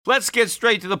Let's get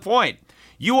straight to the point.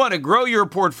 You want to grow your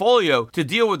portfolio to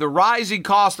deal with the rising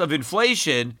cost of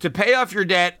inflation, to pay off your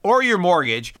debt or your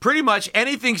mortgage, pretty much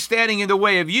anything standing in the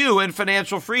way of you and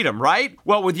financial freedom, right?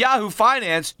 Well, with Yahoo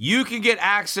Finance, you can get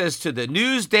access to the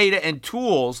news, data, and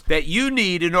tools that you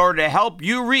need in order to help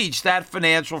you reach that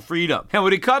financial freedom. And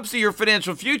when it comes to your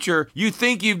financial future, you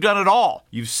think you've done it all.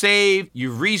 You've saved,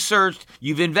 you've researched,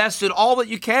 you've invested all that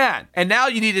you can. And now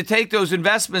you need to take those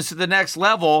investments to the next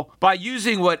level by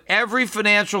using what every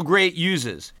financial great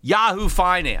uses. Yahoo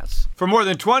Finance. For more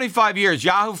than 25 years,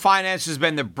 Yahoo Finance has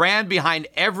been the brand behind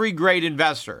every great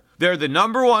investor. They're the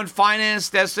 #1 finance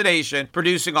destination,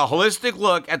 producing a holistic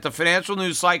look at the financial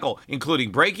news cycle,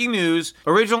 including breaking news,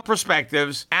 original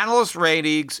perspectives, analyst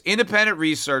ratings, independent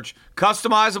research,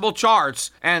 customizable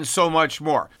charts, and so much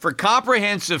more. For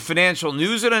comprehensive financial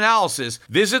news and analysis,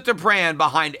 visit the brand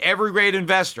behind every great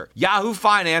investor,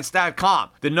 yahoofinance.com,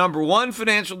 the #1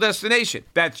 financial destination.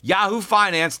 That's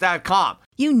yahoofinance.com.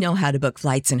 You know how to book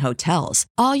flights and hotels.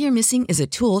 All you're missing is a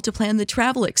tool to plan the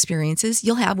travel experiences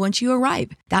you'll have once you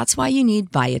arrive. That's why you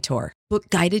need Viator. Book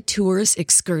guided tours,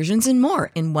 excursions, and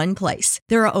more in one place.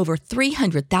 There are over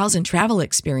 300,000 travel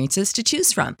experiences to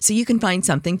choose from, so you can find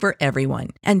something for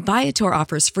everyone. And Viator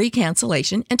offers free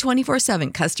cancellation and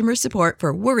 24/7 customer support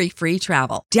for worry-free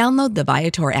travel. Download the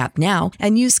Viator app now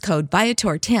and use code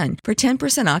Viator10 for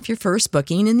 10% off your first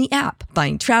booking in the app.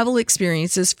 Find travel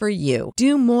experiences for you.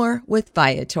 Do more with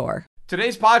Viator.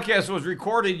 Today's podcast was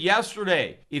recorded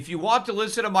yesterday. If you want to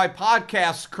listen to my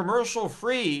podcasts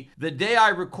commercial-free the day I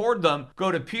record them,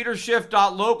 go to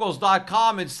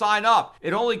peterschiff.locals.com and sign up.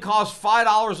 It only costs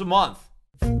 $5 a month.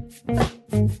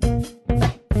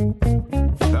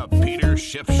 The Peter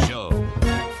Schiff Show.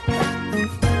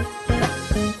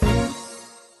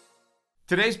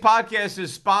 Today's podcast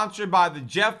is sponsored by the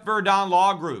Jeff Verdon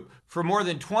Law Group. For more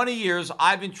than 20 years,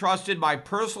 I've entrusted my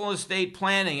personal estate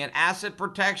planning and asset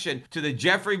protection to the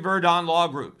Jeffrey Verdon Law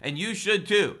Group, and you should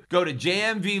too. Go to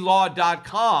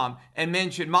jmvlaw.com and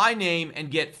mention my name and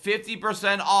get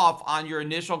 50% off on your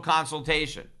initial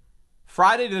consultation.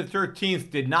 Friday the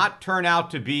 13th did not turn out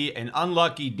to be an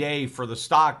unlucky day for the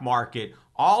stock market.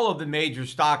 All of the major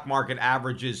stock market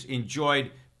averages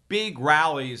enjoyed big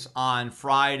rallies on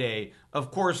Friday. Of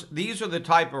course, these are the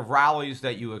type of rallies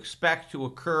that you expect to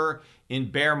occur in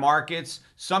bear markets.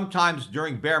 Sometimes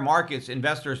during bear markets,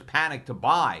 investors panic to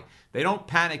buy. They don't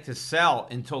panic to sell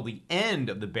until the end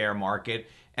of the bear market.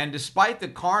 And despite the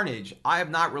carnage, I have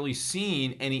not really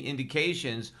seen any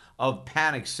indications of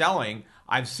panic selling.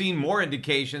 I've seen more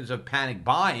indications of panic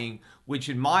buying, which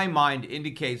in my mind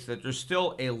indicates that there's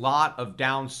still a lot of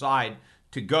downside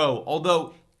to go.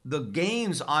 Although the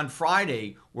gains on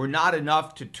Friday were not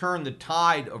enough to turn the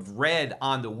tide of red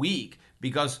on the week,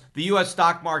 because the U.S.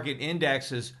 stock market index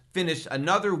has finished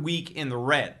another week in the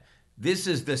red. This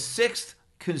is the 6th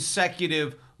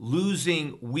consecutive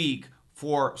losing week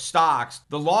for stocks,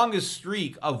 the longest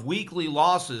streak of weekly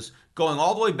losses going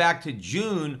all the way back to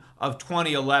June of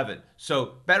 2011.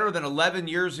 So better than 11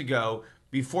 years ago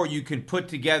before you can put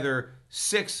together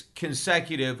 6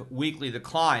 consecutive weekly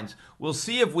declines. We'll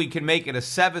see if we can make it a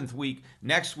 7th week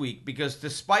next week, because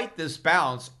despite this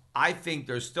bounce, I think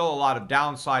there's still a lot of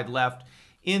downside left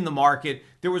in the market.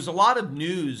 There was a lot of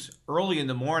news early in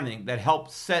the morning that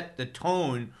helped set the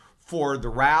tone for the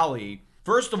rally.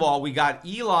 First of all, we got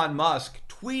Elon Musk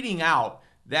tweeting out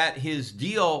that his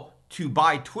deal to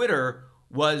buy Twitter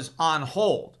was on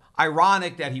hold.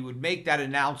 Ironic that he would make that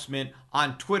announcement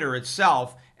on Twitter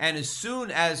itself. And as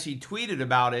soon as he tweeted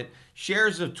about it,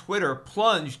 shares of Twitter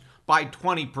plunged by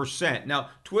 20%. Now,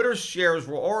 Twitter's shares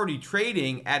were already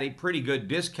trading at a pretty good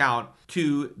discount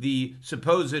to the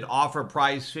supposed offer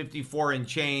price, 54 and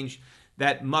change,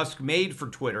 that Musk made for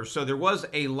Twitter. So there was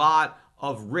a lot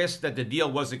of risk that the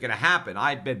deal wasn't going to happen.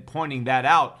 I've been pointing that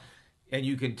out, and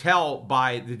you can tell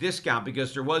by the discount,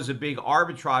 because there was a big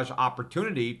arbitrage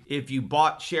opportunity if you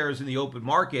bought shares in the open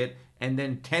market and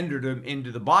then tendered them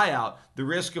into the buyout. The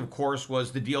risk, of course,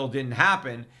 was the deal didn't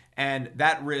happen, and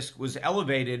that risk was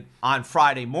elevated on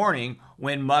Friday morning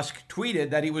when Musk tweeted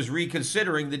that he was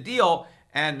reconsidering the deal,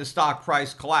 and the stock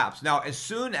price collapsed. Now, as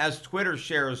soon as Twitter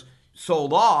shares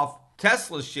sold off,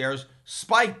 Tesla's shares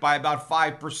spiked by about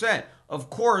 5%. Of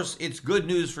course, it's good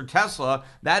news for Tesla.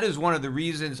 That is one of the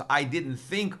reasons I didn't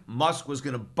think Musk was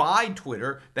going to buy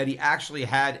Twitter, that he actually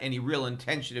had any real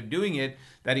intention of doing it,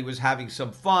 that he was having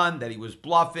some fun, that he was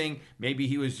bluffing. Maybe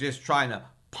he was just trying to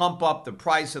pump up the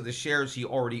price of the shares he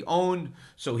already owned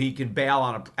so he can bail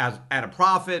on at a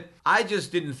profit. I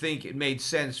just didn't think it made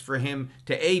sense for him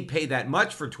to A, pay that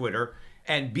much for Twitter,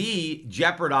 and B,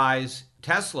 jeopardize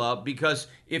Tesla, because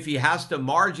if he has to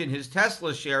margin his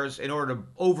Tesla shares in order to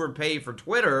overpay for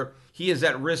Twitter, he is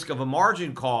at risk of a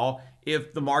margin call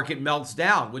if the market melts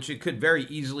down, which it could very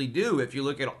easily do if you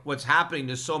look at what's happening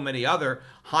to so many other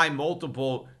high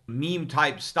multiple meme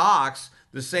type stocks.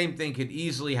 The same thing could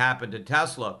easily happen to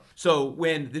Tesla. So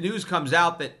when the news comes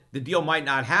out that the deal might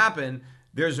not happen,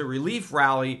 there's a relief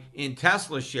rally in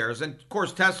Tesla shares. And of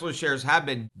course, Tesla shares have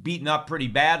been beaten up pretty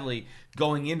badly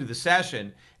going into the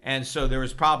session. And so there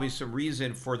was probably some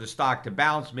reason for the stock to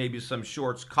bounce, maybe some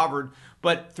shorts covered.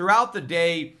 But throughout the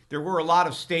day, there were a lot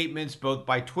of statements, both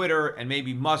by Twitter and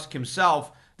maybe Musk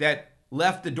himself, that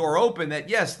left the door open that,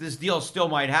 yes, this deal still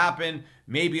might happen.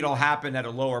 Maybe it'll happen at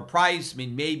a lower price. I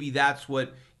mean, maybe that's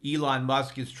what Elon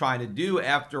Musk is trying to do.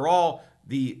 After all,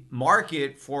 the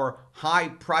market for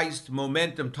high-priced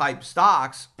momentum-type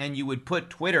stocks, and you would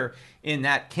put Twitter in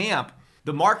that camp,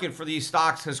 the market for these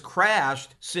stocks has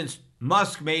crashed since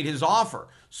Musk made his offer.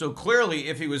 So clearly,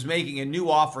 if he was making a new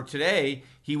offer today,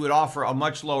 he would offer a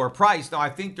much lower price. Now, I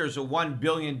think there's a $1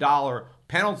 billion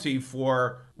penalty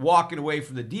for walking away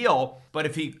from the deal, but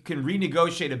if he can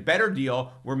renegotiate a better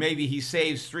deal where maybe he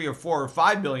saves $3 or $4 or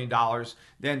 $5 billion,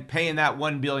 then paying that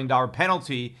 $1 billion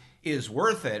penalty is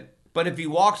worth it. But if he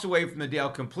walks away from the deal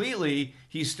completely,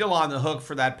 he's still on the hook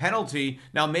for that penalty.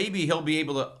 Now, maybe he'll be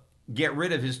able to get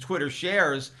rid of his Twitter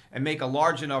shares and make a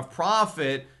large enough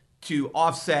profit to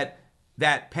offset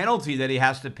that penalty that he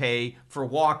has to pay for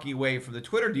walking away from the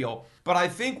Twitter deal. But I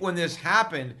think when this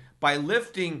happened, by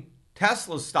lifting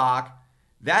Tesla stock,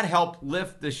 that helped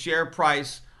lift the share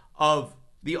price of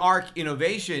the ARK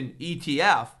Innovation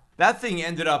ETF. That thing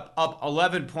ended up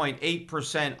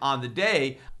 11.8% on the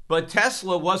day. But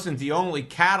Tesla wasn't the only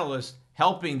catalyst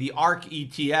helping the ARK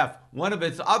ETF. One of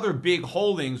its other big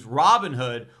holdings,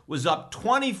 Robinhood, was up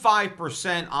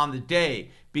 25% on the day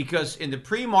because in the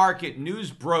pre-market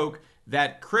news broke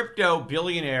that crypto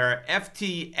billionaire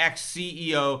FTX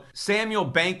CEO Samuel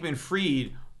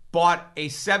Bankman-Fried bought a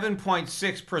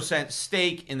 7.6%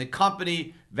 stake in the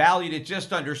company, valued at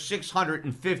just under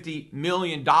 $650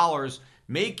 million,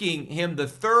 making him the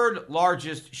third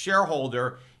largest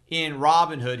shareholder in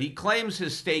Robinhood. He claims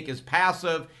his stake is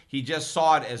passive. He just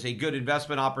saw it as a good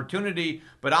investment opportunity.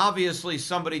 But obviously,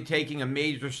 somebody taking a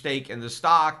major stake in the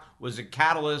stock was a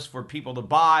catalyst for people to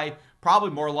buy. Probably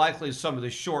more likely some of the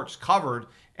shorts covered,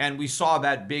 and we saw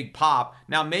that big pop.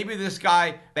 Now, maybe this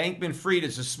guy, Bankman-Fried,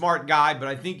 is a smart guy, but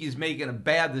I think he's making a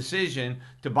bad decision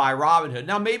to buy Robinhood.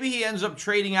 Now, maybe he ends up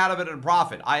trading out of it at a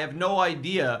profit. I have no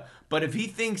idea. But if he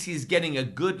thinks he's getting a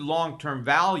good long-term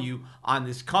value on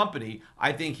this company,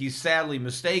 I think he's sadly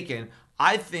mistaken.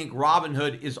 I think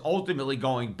Robinhood is ultimately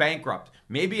going bankrupt.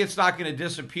 Maybe it's not going to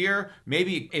disappear.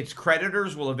 Maybe its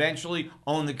creditors will eventually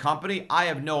own the company. I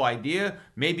have no idea.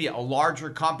 Maybe a larger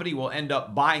company will end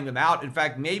up buying them out. In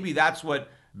fact, maybe that's what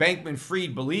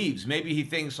Bankman-Fried believes. Maybe he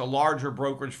thinks a larger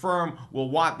brokerage firm will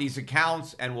want these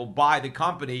accounts and will buy the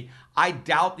company. I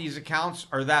doubt these accounts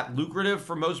are that lucrative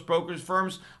for most brokerage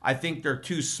firms. I think they're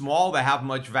too small to have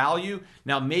much value.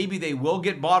 Now, maybe they will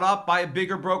get bought up by a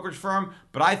bigger brokerage firm,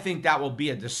 but I think that will be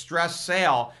a distressed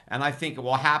sale, and I think it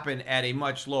will happen at a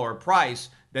much lower price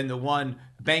than the one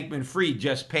Bankman-Fried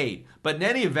just paid. But in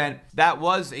any event, that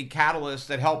was a catalyst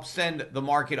that helped send the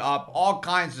market up. All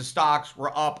kinds of stocks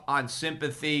were up on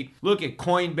sympathy. Look at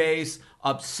Coinbase,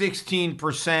 up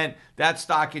 16%. That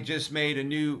stock had just made a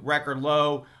new record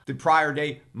low the prior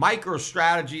day.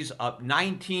 MicroStrategy's up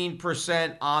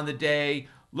 19% on the day.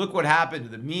 Look what happened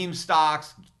to the meme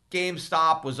stocks.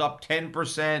 GameStop was up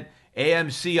 10%.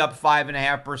 AMC up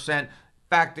 5.5%. In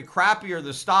fact, the crappier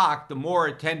the stock, the more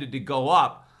it tended to go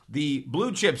up. The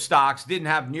blue chip stocks didn't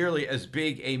have nearly as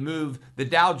big a move. The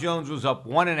Dow Jones was up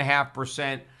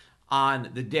 1.5% on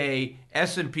the day.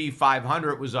 S&P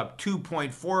 500 was up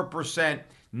 2.4%.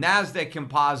 NASDAQ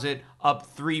Composite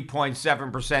up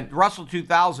 3.7%. Russell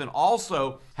 2000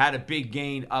 also had a big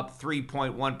gain, up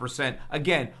 3.1%.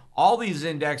 Again, all these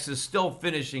indexes still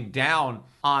finishing down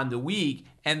on the week,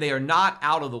 and they are not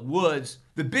out of the woods.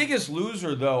 The biggest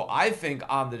loser, though, I think,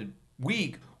 on the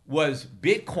week was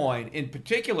Bitcoin. In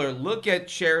particular, look at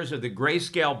shares of the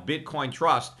Grayscale Bitcoin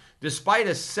Trust. Despite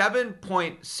a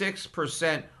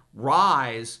 7.6%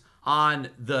 rise on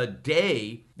the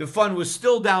day, the fund was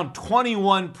still down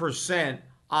 21%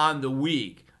 on the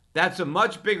week. That's a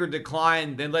much bigger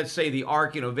decline than, let's say, the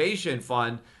ARK Innovation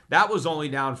Fund. That was only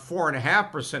down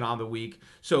 4.5% on the week.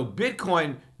 So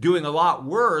Bitcoin doing a lot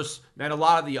worse than a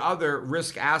lot of the other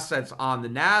risk assets on the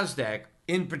NASDAQ,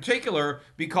 in particular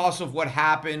because of what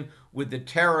happened with the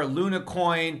Terra Luna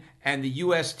coin and the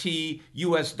UST,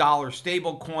 US dollar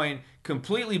stable coin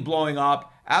completely blowing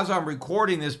up. As I'm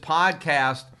recording this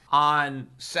podcast on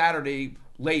Saturday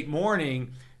late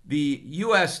morning, the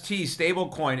UST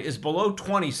stablecoin is below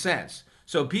 20 cents.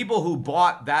 So people who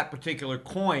bought that particular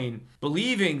coin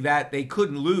believing that they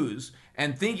couldn't lose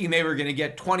and thinking they were going to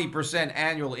get 20%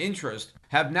 annual interest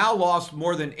have now lost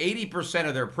more than 80%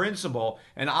 of their principal,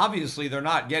 and obviously they're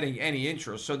not getting any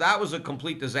interest. So that was a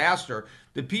complete disaster.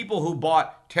 The people who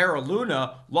bought Terra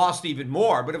Luna lost even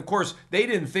more, but of course they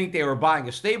didn't think they were buying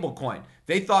a stable coin.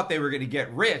 They thought they were going to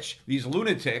get rich, these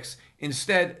lunatics.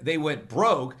 Instead, they went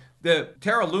broke. The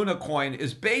Terra Luna coin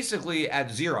is basically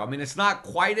at zero. I mean, it's not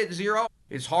quite at zero.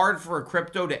 It's hard for a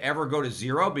crypto to ever go to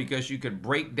zero because you could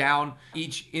break down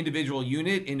each individual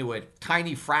unit into a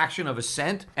tiny fraction of a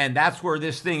cent. And that's where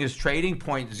this thing is trading,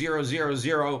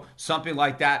 0.000 something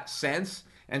like that cents.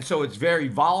 And so it's very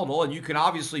volatile, and you can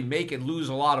obviously make and lose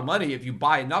a lot of money if you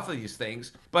buy enough of these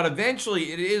things. But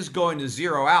eventually it is going to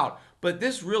zero out. But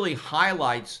this really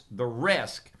highlights the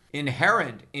risk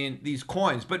inherent in these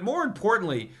coins. But more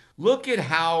importantly, look at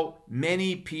how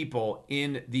many people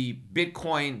in the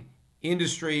Bitcoin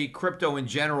industry, crypto in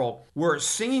general, were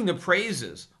singing the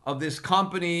praises of this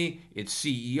company, its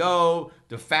CEO,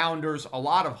 the founders, a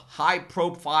lot of high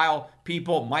profile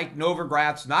people. Mike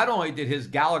Novogratz, not only did his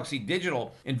Galaxy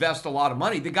Digital invest a lot of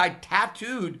money, the guy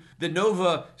tattooed the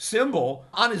Nova symbol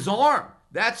on his arm.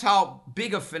 That's how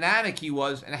big a fanatic he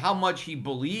was and how much he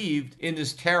believed in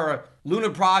this Terra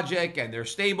Luna project and their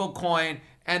stable coin.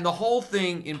 And the whole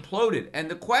thing imploded. And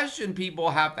the question people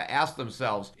have to ask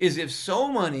themselves is, if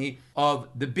so many of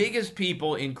the biggest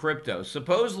people in crypto,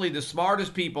 supposedly the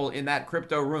smartest people in that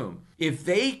crypto room, if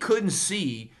they couldn't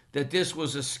see that this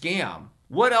was a scam,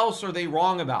 what else are they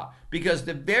wrong about? Because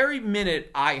the very minute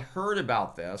I heard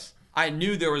about this, I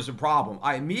knew there was a problem.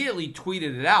 I immediately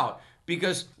tweeted it out,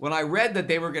 because when I read that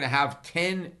they were going to have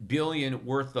 10 billion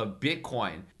worth of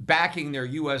Bitcoin backing their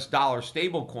US dollar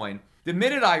stablecoin, the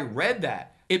minute I read that,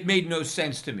 it made no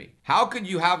sense to me. How could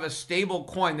you have a stable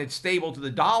coin that's stable to the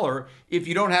dollar if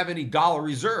you don't have any dollar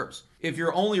reserves? If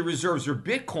your only reserves are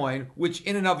Bitcoin, which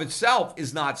in and of itself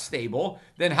is not stable,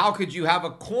 then how could you have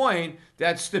a coin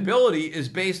that stability is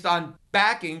based on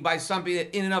backing by something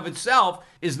that in and of itself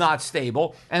is not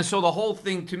stable? And so the whole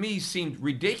thing to me seemed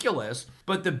ridiculous,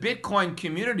 but the Bitcoin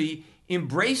community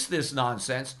embraced this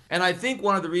nonsense. And I think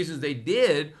one of the reasons they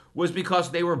did was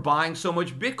because they were buying so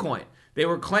much Bitcoin. They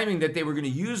were claiming that they were going to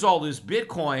use all this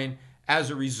Bitcoin as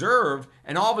a reserve,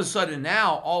 and all of a sudden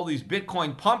now all these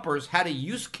Bitcoin pumpers had a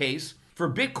use case for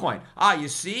Bitcoin. You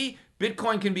see,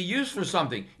 Bitcoin can be used for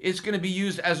something. It's going to be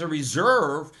used as a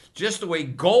reserve, just the way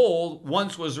gold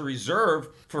once was a reserve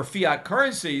for fiat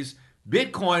currencies.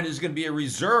 Bitcoin is going to be a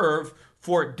reserve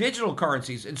for digital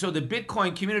currencies. And so the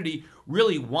Bitcoin community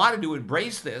really wanted to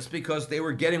embrace this because they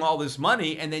were getting all this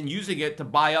money and then using it to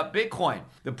buy up Bitcoin.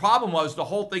 The problem was the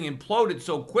whole thing imploded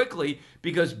so quickly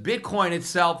because Bitcoin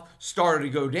itself started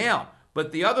to go down.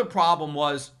 But the other problem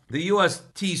was the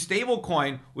UST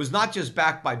stablecoin was not just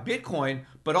backed by Bitcoin,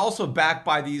 but also backed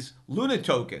by these Luna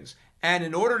tokens. And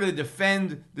in order to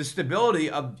defend the stability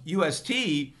of UST,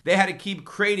 they had to keep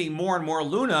creating more and more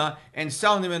Luna and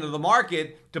selling them into the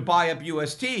market to buy up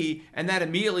UST. And that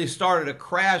immediately started a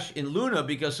crash in Luna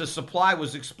because the supply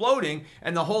was exploding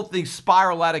and the whole thing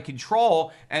spiraled out of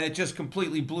control and it just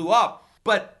completely blew up.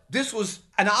 But this was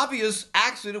an obvious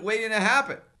accident waiting to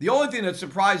happen. The only thing that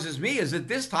surprises me is that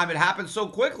this time it happened so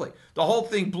quickly. The whole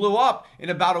thing blew up in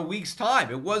about a week's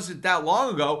time. It wasn't that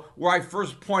long ago where I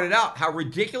first pointed out how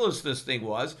ridiculous this thing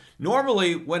was.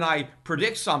 Normally, when I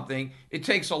predict something, it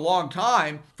takes a long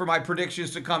time for my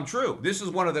predictions to come true. This is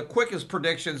one of the quickest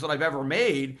predictions that I've ever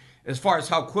made as far as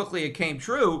how quickly it came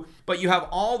true. But you have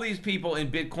all these people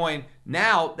in Bitcoin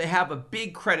now, they have a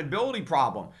big credibility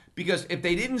problem. Because if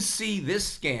they didn't see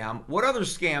this scam, what other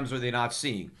scams are they not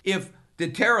seeing? If the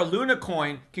Terra Luna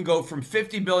coin can go from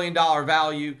 $50 billion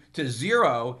value to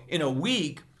zero in a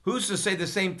week, who's to say the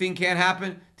same thing can't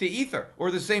happen to Ether or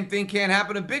the same thing can't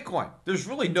happen to Bitcoin? There's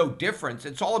really no difference.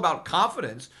 It's all about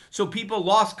confidence. So people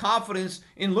lost confidence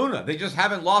in Luna. They just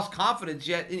haven't lost confidence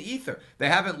yet in Ether. They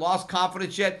haven't lost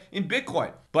confidence yet in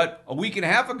Bitcoin. But a week and a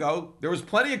half ago, there was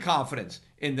plenty of confidence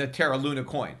in the Terra Luna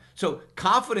coin. So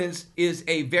confidence is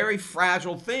a very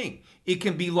fragile thing. It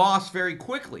can be lost very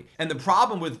quickly. And the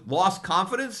problem with lost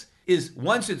confidence is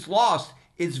once it's lost,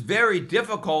 it's very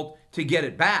difficult to get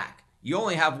it back. You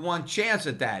only have one chance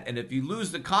at that. And if you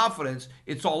lose the confidence,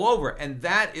 it's all over. And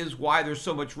that is why there's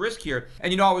so much risk here.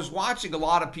 And I was watching a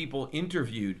lot of people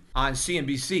interviewed on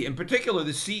CNBC, in particular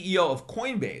the CEO of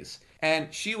Coinbase.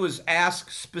 And she was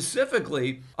asked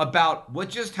specifically about what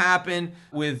just happened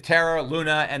with Terra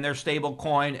Luna and their stable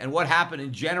coin and what happened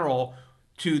in general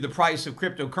to the price of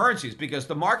cryptocurrencies, because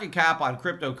the market cap on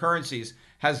cryptocurrencies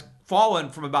has fallen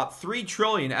from about 3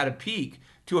 trillion at a peak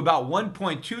to about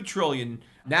 1.2 trillion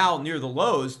now near the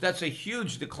lows. That's a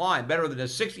huge decline, better than a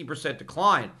 60%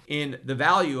 decline in the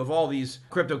value of all these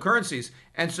cryptocurrencies.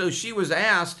 And so she was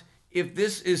asked if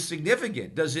this is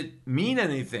significant. Does it mean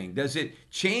anything? Does it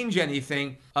change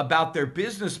anything about their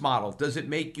business model? Does it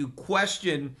make you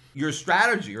question your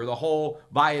strategy or the whole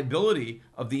viability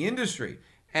of the industry?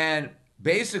 And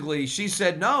basically, she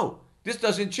said, no, this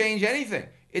doesn't change anything.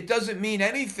 It doesn't mean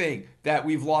anything that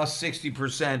we've lost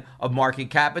 60% of market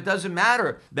cap. It doesn't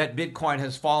matter that Bitcoin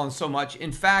has fallen so much.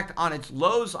 In fact, on its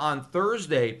lows on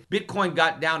Thursday, Bitcoin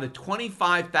got down to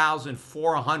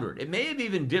 25,400. It may have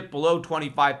even dipped below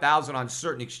 25,000 on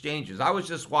certain exchanges. I was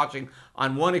just watching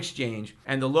on one exchange,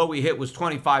 and the low we hit was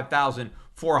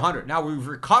 25,400. Now, we've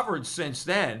recovered since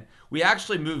then. We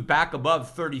actually moved back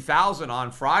above 30,000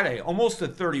 on Friday, almost to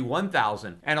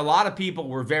 31,000. And a lot of people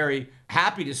were very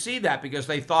happy to see that because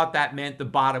they thought that meant the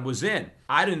bottom was in.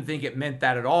 I didn't think it meant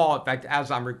that at all. In fact, as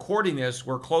I'm recording this,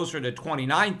 we're closer to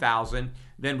 29,000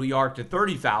 than we are to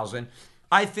 30,000.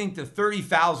 I think the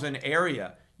 30,000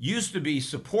 area used to be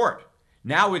support.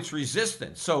 Now it's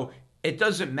resistance. So it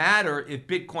doesn't matter if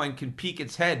Bitcoin can peek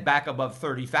its head back above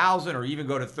 30,000 or even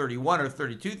go to 31 or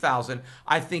 32,000.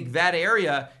 I think that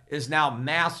area is now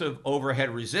massive overhead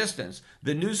resistance.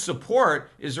 The new support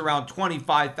is around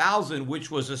 25,000,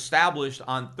 which was established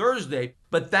on Thursday,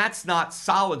 but that's not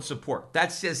solid support.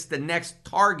 That's just the next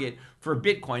target for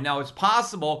Bitcoin. Now, it's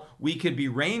possible we could be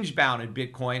range bound in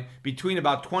Bitcoin between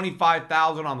about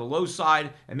 25,000 on the low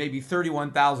side and maybe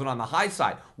 31,000 on the high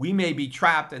side. We may be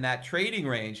trapped in that trading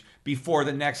range before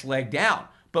the next leg down.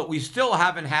 But we still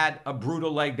haven't had a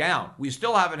brutal leg down. We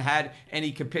still haven't had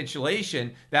any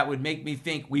capitulation that would make me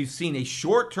think we've seen a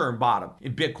short-term bottom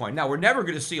in Bitcoin. Now, we're never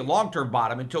going to see a long-term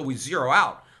bottom until we zero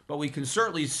out, but we can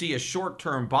certainly see a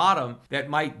short-term bottom that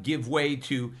might give way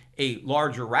to a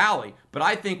larger rally. But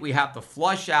I think we have to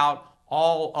flush out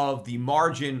all of the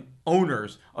margin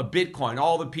owners of Bitcoin,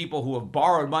 all the people who have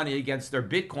borrowed money against their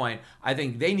Bitcoin. I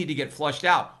think they need to get flushed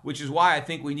out, which is why I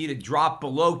think we need to drop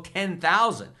below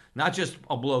 10,000. Not just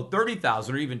below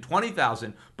 30,000 or even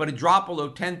 20,000, but a drop below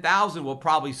 10,000 will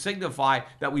probably signify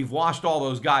that we've washed all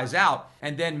those guys out,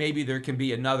 and then maybe there can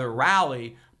be another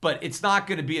rally, but it's not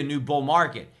going to be a new bull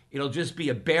market. It'll just be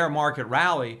a bear market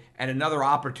rally and another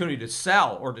opportunity to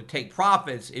sell or to take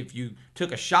profits if you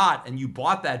took a shot and you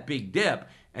bought that big dip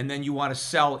and then you want to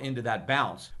sell into that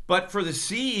bounce. But for the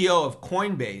CEO of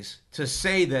Coinbase to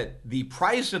say that the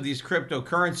price of these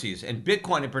cryptocurrencies, and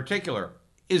Bitcoin in particular,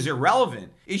 is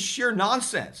irrelevant is sheer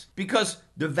nonsense, because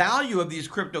the value of these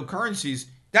cryptocurrencies,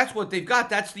 that's what they've got.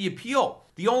 That's the appeal.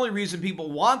 The only reason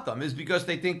people want them is because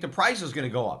they think the price is going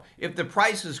to go up. If the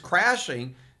price is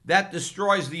crashing, that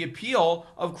destroys the appeal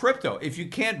of crypto. If you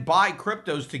can't buy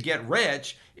cryptos to get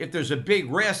rich, if there's a big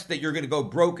risk that you're going to go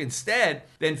broke instead,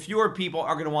 then fewer people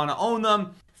are going to want to own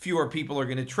them. Fewer people are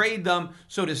going to trade them.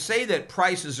 So to say that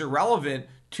price is irrelevant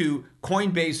to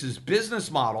Coinbase's business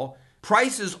model,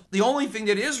 price is the only thing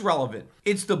that is relevant.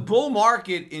 It's the bull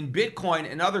market in Bitcoin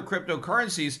and other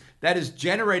cryptocurrencies that is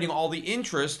generating all the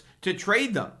interest to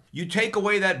trade them. You take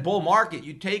away that bull market,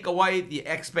 you take away the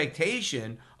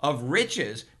expectation of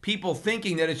riches, people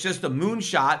thinking that it's just a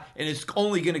moonshot and it's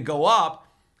only going to go up.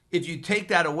 If you take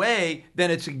that away,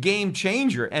 then it's a game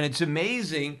changer. And it's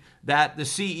amazing that the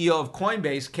CEO of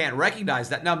Coinbase can't recognize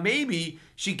that. Now, maybe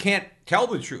she can't tell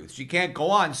the truth. She can't go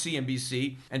on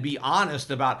CNBC and be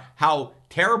honest about how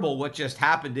terrible what just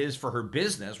happened is for her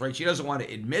business, right? She doesn't want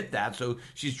to admit that, so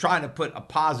she's trying to put a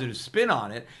positive spin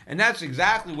on it. And that's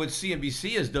exactly what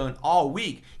CNBC has done all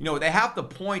week. You know, they have to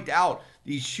point out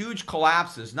these huge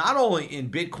collapses, not only in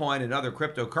Bitcoin and other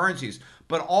cryptocurrencies,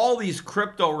 but all these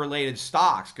crypto-related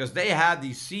stocks, because they had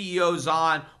these CEOs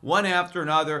on one after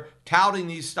another, touting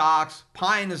these stocks,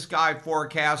 pie-in-the-sky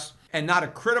forecasts, and not a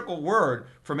critical word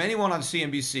from anyone on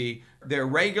CNBC. Their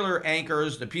regular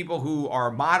anchors, the people who are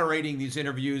moderating these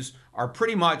interviews, are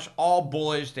pretty much all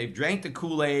bullish. They've drank the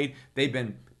Kool-Aid. They've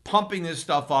been pumping this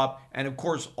stuff up. And of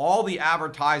course, all the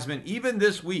advertisement, even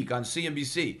this week on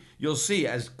CNBC, you'll see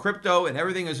as crypto and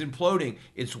everything is imploding,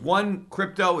 it's one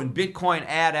crypto and Bitcoin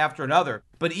ad after another.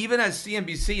 But even as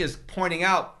CNBC is pointing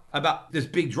out about this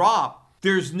big drop,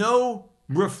 there's no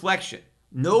reflection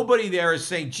Nobody there is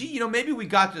saying, gee, maybe we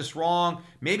got this wrong.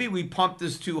 Maybe we pumped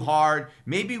this too hard.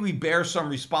 Maybe we bear some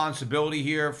responsibility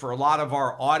here for a lot of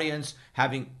our audience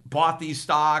having bought these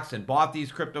stocks and bought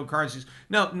these cryptocurrencies.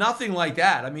 No, nothing like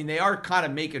that. I mean, they are kind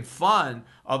of making fun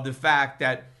of the fact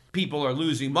that people are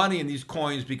losing money in these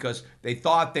coins because they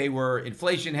thought they were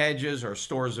inflation hedges or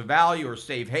stores of value or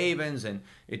safe havens, and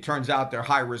it turns out they're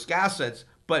high-risk assets.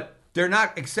 But they're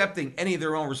not accepting any of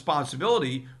their own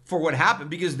responsibility for what happened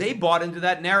because they bought into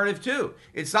that narrative too.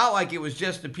 It's not like it was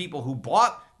just the people who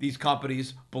bought these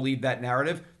companies believed that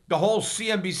narrative. The whole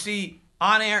CNBC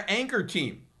on-air anchor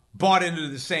team bought into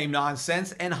the same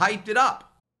nonsense and hyped it up.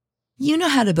 You know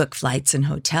how to book flights and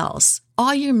hotels.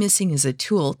 All you're missing is a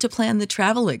tool to plan the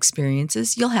travel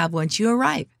experiences you'll have once you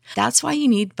arrive. That's why you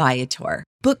need Viator.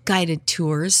 Book guided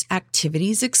tours,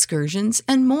 activities, excursions,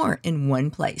 and more in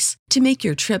one place to make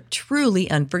your trip truly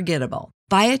unforgettable.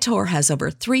 Viator has over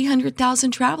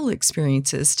 300,000 travel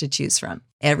experiences to choose from.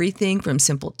 Everything from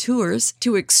simple tours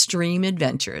to extreme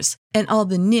adventures and all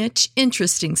the niche,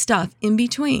 interesting stuff in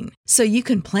between. So you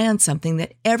can plan something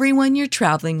that everyone you're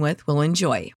traveling with will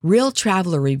enjoy. Real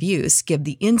traveler reviews give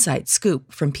the inside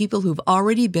scoop from people who've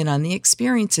already been on the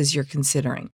experiences you're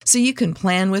considering. So you can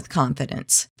plan with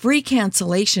confidence. Free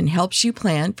cancellation helps you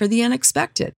plan for the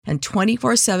unexpected. And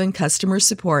 24/7 customer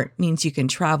support means you can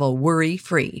travel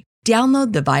worry-free.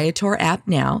 Download the Viator app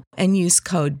now and use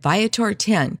code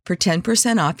Viator10 for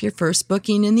 10% off your first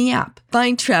booking in the app.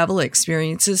 Find travel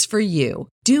experiences for you.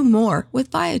 Do more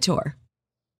with Viator.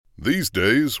 These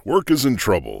days, work is in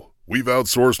trouble. We've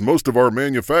outsourced most of our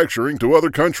manufacturing to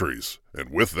other countries, and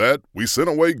with that, we sent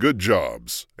away good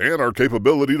jobs and our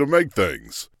capability to make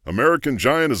things. American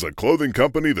Giant is a clothing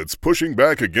company that's pushing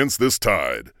back against this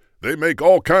tide. They make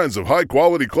all kinds of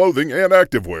high-quality clothing and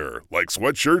activewear, like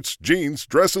sweatshirts, jeans,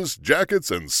 dresses,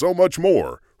 jackets, and so much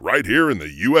more, right here in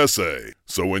the USA.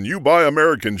 So when you buy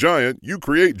American Giant, you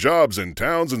create jobs in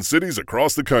towns and cities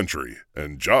across the country.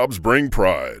 And jobs bring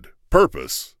pride,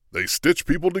 purpose. They stitch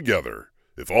people together.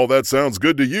 If all that sounds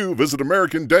good to you, visit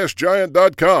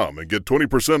American-Giant.com and get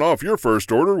 20% off your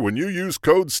first order when you use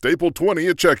code STAPLE20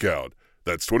 at checkout.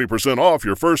 That's 20% off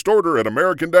your first order at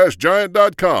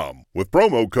American-Giant.com with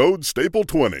promo code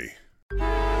STAPLE20.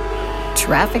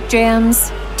 Traffic jams,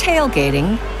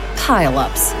 tailgating,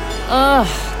 pileups.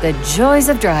 Ugh, the joys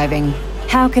of driving.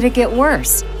 How could it get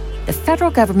worse? The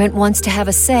federal government wants to have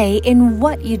a say in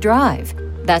what you drive.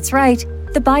 That's right.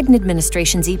 The Biden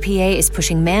administration's EPA is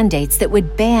pushing mandates that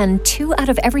would ban 2 out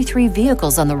of every 3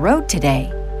 vehicles on the road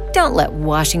today. Don't let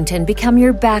Washington become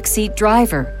your backseat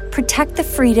driver. Protect the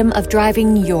freedom of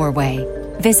driving your way.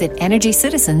 Visit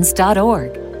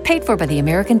EnergyCitizens.org. Paid for by the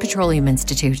American Petroleum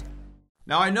Institute.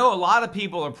 Now, I know a lot of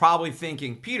people are probably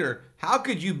thinking, Peter, how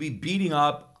could you be beating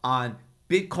up on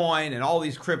Bitcoin and all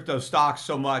these crypto stocks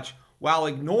so much while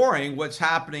ignoring what's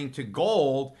happening to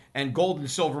gold and gold and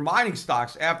silver mining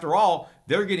stocks? After all,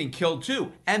 they're getting killed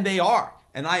too, and they are.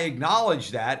 And I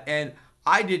acknowledge that. And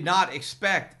I did not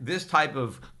expect this type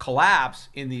of collapse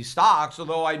in these stocks,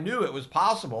 although I knew it was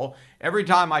possible. Every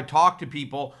time I talk to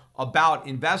people about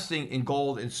investing in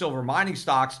gold and silver mining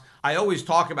stocks, I always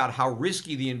talk about how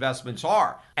risky the investments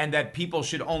are and that people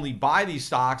should only buy these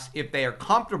stocks if they are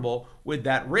comfortable with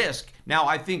that risk. Now,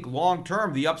 I think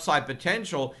long-term, the upside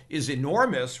potential is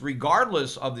enormous,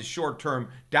 regardless of the short-term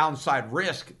downside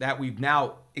risk that we've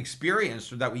now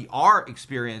experienced or that we are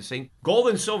experiencing. Gold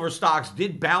and silver stocks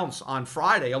did bounce on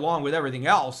Friday along with everything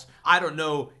else. I don't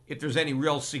know if there's any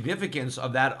real significance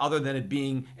of that other than it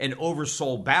being an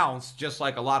oversold bounce, just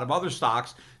like a lot of other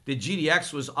stocks. The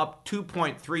GDX was up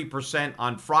 2.3%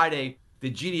 on Friday.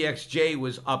 The GDXJ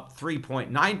was up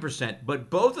 3.9%, but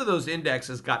both of those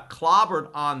indexes got clobbered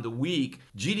on the week.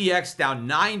 GDX down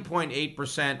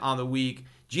 9.8% on the week.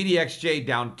 GDXJ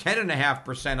down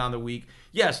 10.5% on the week.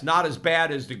 Yes, not as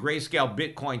bad as the Grayscale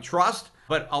Bitcoin Trust,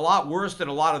 but a lot worse than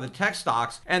a lot of the tech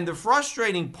stocks. And the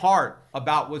frustrating part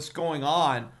about what's going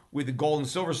on with the gold and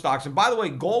silver stocks, and by the way,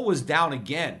 gold was down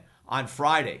again on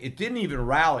Friday. It didn't even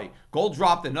rally. Gold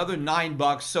dropped another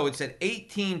 $9, so it's at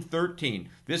 $18.13.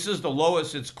 This is the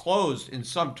lowest it's closed in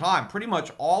some time. Pretty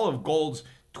much all of gold's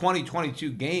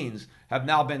 2022 gains have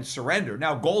now been surrendered.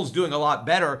 Now, gold's doing a lot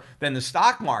better than the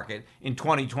stock market in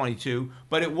 2022,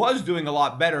 but it was doing a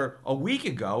lot better a week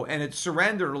ago, and it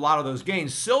surrendered a lot of those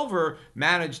gains. Silver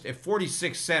managed a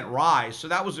 46-cent rise, so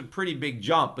that was a pretty big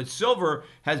jump, but silver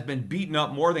has been beaten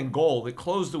up more than gold. It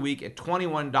closed the week at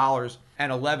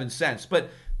 $21.11. But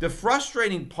the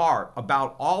frustrating part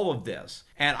about all of this,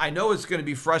 and I know it's going to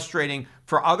be frustrating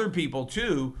for other people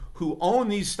too who own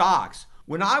these stocks.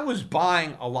 When I was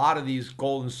buying a lot of these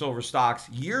gold and silver stocks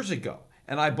years ago,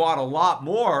 And I bought a lot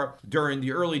more during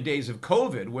the early days of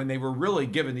COVID when they were really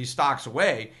giving these stocks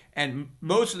away. And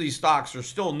most of these stocks are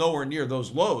still nowhere near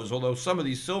those lows, although some of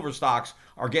these silver stocks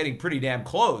are getting pretty damn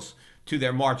close to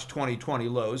their March 2020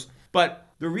 lows. But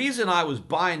the reason I was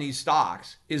buying these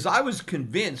stocks is I was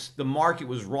convinced the market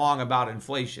was wrong about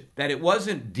inflation, that it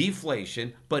wasn't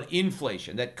deflation, but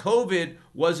inflation, that COVID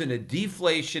wasn't a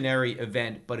deflationary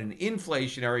event, but an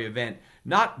inflationary event,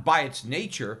 not by its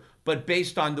nature, but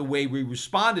based on the way we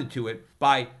responded to it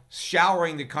by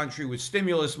showering the country with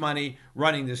stimulus money,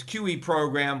 running this QE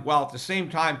program, while at the same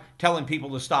time telling people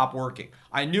to stop working.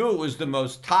 I knew it was the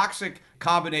most toxic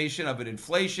combination of an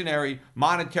inflationary,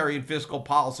 monetary, and fiscal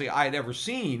policy I had ever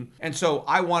seen. And so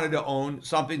I wanted to own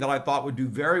something that I thought would do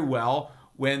very well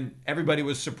when everybody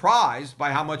was surprised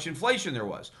by how much inflation there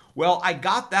was. Well, I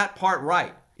got that part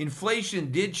right.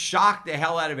 Inflation did shock the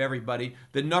hell out of everybody.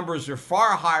 The numbers are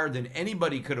far higher than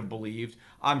anybody could have believed.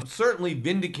 I'm certainly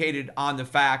vindicated on the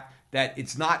fact that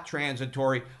it's not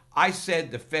transitory. I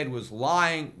said the Fed was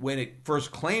lying when it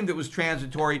first claimed it was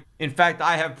transitory. In fact,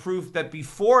 I have proof that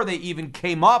before they even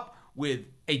came up with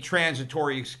a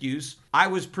transitory excuse, I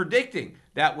was predicting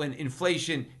that when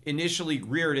inflation initially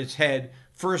reared its head,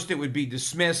 first it would be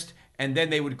dismissed, and then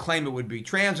they would claim it would be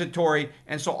transitory.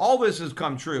 And so all this has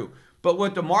come true. But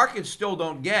what the markets still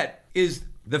don't get is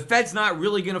the Fed's not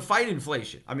really going to fight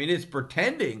inflation. I mean, it's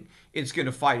pretending it's going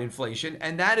to fight inflation,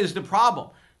 and that is the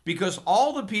problem. Because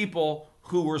all the people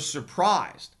who were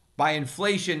surprised by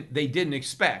inflation they didn't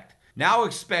expect now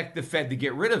expect the Fed to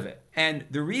get rid of it. And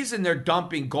the reason they're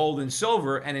dumping gold and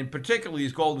silver, and in particular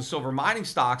these gold and silver mining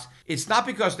stocks, it's not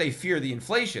because they fear the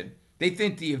inflation. They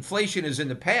think the inflation is in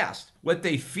the past. What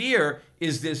they fear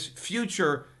is this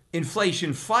future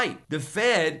inflation fight. The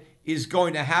Fed is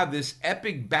going to have this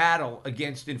epic battle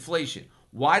against inflation.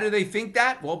 Why do they think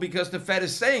that? Well, because the Fed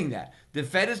is saying that. The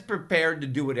Fed is prepared to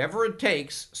do whatever it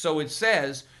takes, so it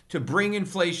says, to bring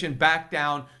inflation back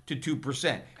down to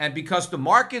 2%. And because the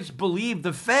markets believe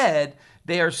the Fed,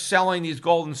 they are selling these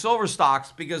gold and silver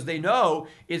stocks because they know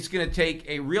it's going to take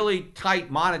a really tight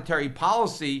monetary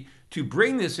policy to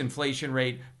bring this inflation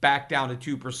rate back down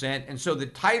to 2%. And so the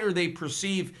tighter they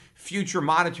perceive future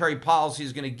monetary policy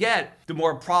is going to get, the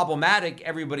more problematic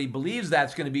everybody believes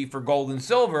that's going to be for gold and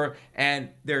silver, and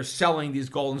they're selling these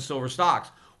gold and silver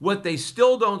stocks. What they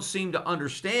still don't seem to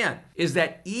understand is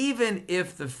that even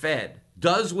if the Fed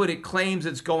does what it claims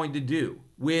it's going to do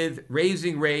with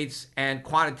raising rates and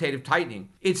quantitative tightening,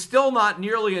 it's still not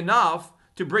nearly enough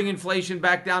to bring inflation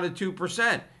back down to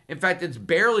 2%. In fact, it's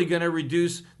barely going to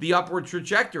reduce the upward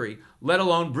trajectory, let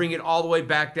alone bring it all the way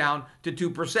back down to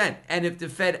 2%. And if the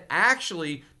Fed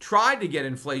actually tried to get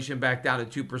inflation back down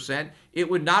to 2%, it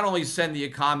would not only send the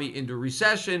economy into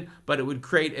recession, but it would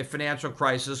create a financial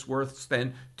crisis worse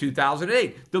than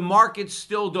 2008. The markets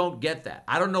still don't get that.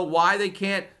 I don't know why they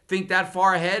can't think that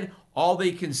far ahead. All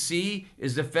they can see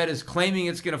is the Fed is claiming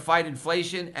it's going to fight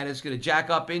inflation and it's going to jack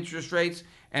up interest rates.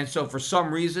 And so for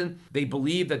some reason, they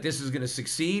believe that this is going to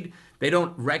succeed. They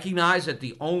don't recognize that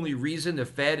the only reason the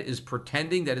Fed is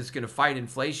pretending that it's going to fight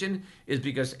inflation is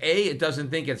because A, it doesn't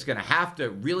think it's going to have to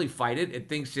really fight it. It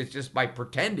thinks it's just by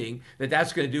pretending that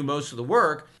that's going to do most of the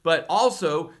work. But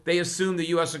also, they assume the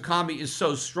U.S. economy is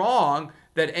so strong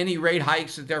that any rate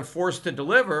hikes that they're forced to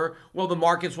deliver, well, the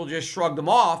markets will just shrug them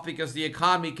off because the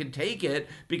economy can take it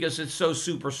because it's so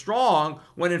super strong,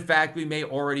 when in fact we may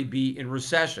already be in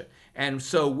recession. And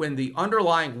so when the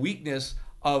underlying weakness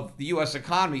of the U.S.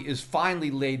 economy is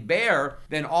finally laid bare,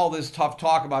 then all this tough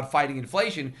talk about fighting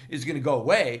inflation is going to go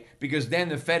away, because then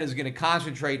the Fed is going to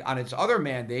concentrate on its other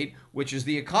mandate, which is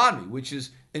the economy, which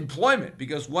is employment.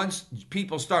 Because once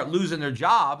people start losing their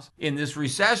jobs in this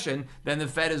recession, then the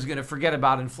Fed is going to forget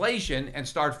about inflation and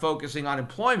start focusing on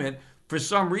employment. For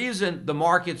some reason, the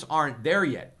markets aren't there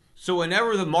yet. So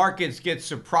whenever the markets get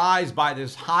surprised by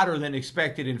this hotter than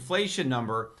expected inflation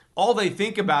number, all they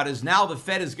think about is now the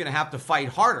Fed is going to have to fight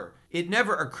harder. It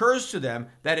never occurs to them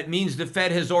that it means the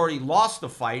Fed has already lost the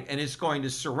fight and it's going to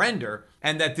surrender,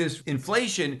 and that this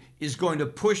inflation is going to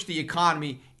push the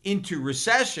economy into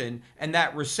recession, and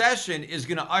that recession is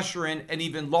going to usher in an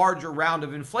even larger round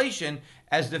of inflation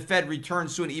as the Fed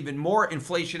returns to an even more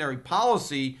inflationary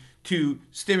policy to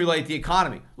stimulate the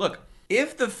economy. Look,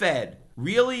 if the Fed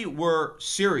really were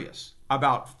serious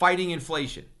about fighting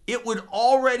inflation, it would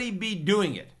already be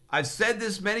doing it. I've said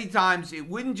this many times. It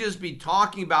wouldn't just be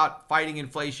talking about fighting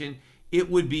inflation. It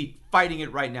would be fighting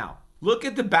it right now. Look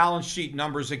at the balance sheet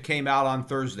numbers that came out on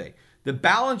Thursday. The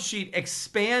balance sheet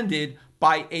expanded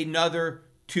by another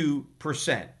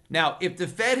 2%. Now, if the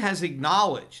Fed has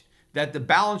acknowledged that the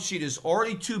balance sheet is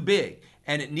already too big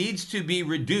and it needs to be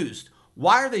reduced,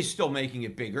 Why are they still making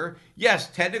it bigger? Yes,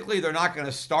 technically they're not going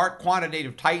to start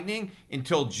quantitative tightening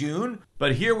until June,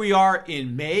 but here we are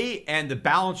in May and the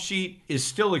balance sheet is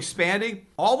still expanding.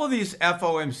 All of these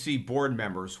FOMC board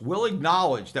members will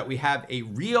acknowledge that we have a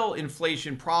real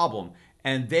inflation problem,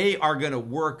 and they are going to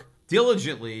work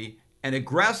diligently and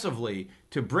aggressively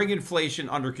to bring inflation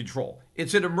under control.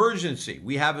 It's an emergency.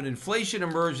 We have an inflation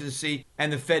emergency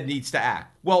and the Fed needs to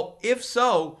act. Well, if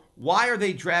so, why are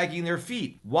they dragging their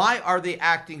feet? Why are they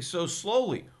acting so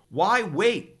slowly? Why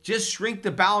wait? Just shrink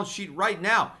the balance sheet right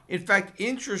now. In fact,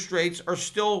 interest rates are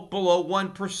still below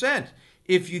 1%.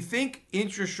 If you think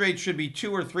interest rates should be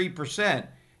 2 or 3%,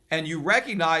 and you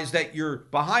recognize that you're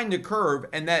behind the curve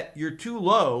and that you're too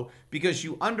low because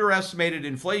you underestimated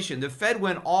inflation. The Fed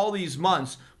went all these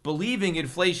months believing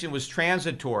inflation was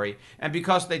transitory, and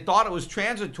because they thought it was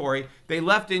transitory, they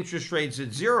left interest rates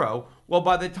at zero. Well,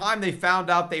 by the time they found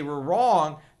out they were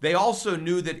wrong, they also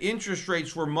knew that interest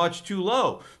rates were much too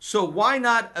low. So why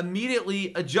not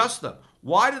immediately adjust them?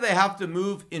 Why do they have to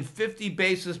move in 50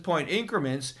 basis point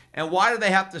increments, and why do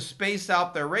they have to space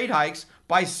out their rate hikes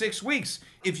by 6 weeks?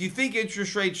 If you think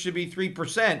interest rates should be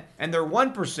 3% and they're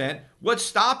 1%, what's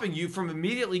stopping you from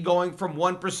immediately going from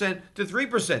 1% to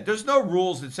 3%? There's no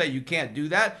rules that say you can't do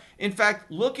that. In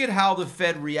fact, look at how the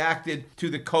Fed reacted to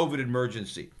the COVID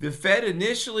emergency. The Fed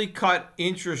initially cut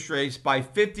interest rates by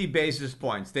 50 basis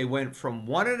points. They went from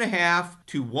 1.5%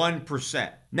 to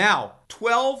 1%. Now,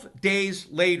 12 days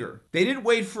later, they didn't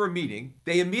wait for a meeting.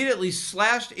 They immediately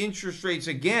slashed interest rates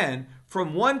again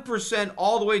from 1%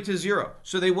 all the way to zero.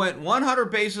 So they went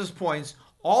 100 basis points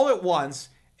all at once,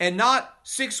 and not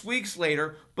 6 weeks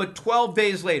later, but 12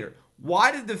 days later.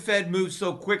 Why did the Fed move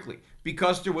so quickly?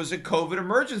 Because there was a COVID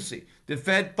emergency. The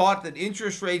Fed thought that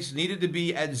interest rates needed to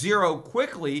be at zero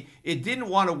quickly. It didn't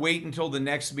want to wait until the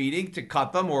next meeting to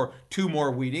cut them or 2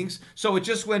 more meetings. So it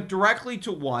just went directly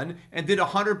to 1 and did a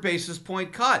 100 basis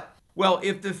point cut. Well,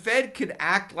 if the Fed could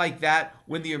act like that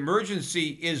when the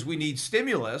emergency is we need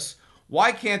stimulus,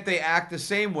 why can't they act the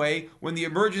same way when the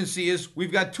emergency is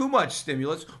we've got too much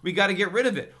stimulus, we got to get rid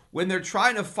of it? When they're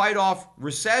trying to fight off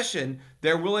recession,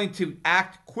 they're willing to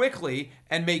act quickly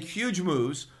and make huge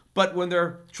moves. But when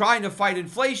they're trying to fight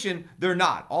inflation, they're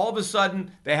not. All of a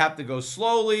sudden, they have to go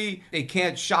slowly. They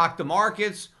can't shock the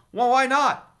markets. Well, why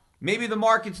not? Maybe the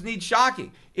markets need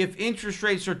shocking. If interest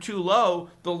rates are too low,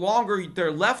 the longer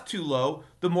they're left too low,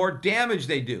 the more damage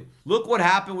they do. Look what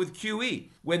happened with QE.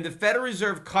 When the Federal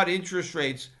Reserve cut interest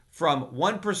rates from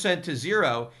 1% to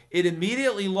zero, it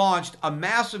immediately launched a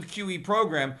massive QE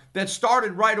program that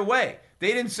started right away.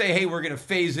 They didn't say, hey, we're going to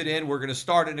phase it in, we're going to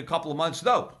start in a couple of months.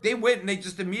 No, they went and they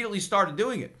just immediately started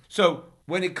doing it. So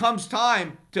when it comes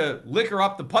time to liquor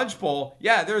up the punch bowl,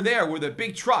 yeah, they're there with a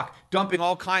big truck dumping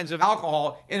all kinds of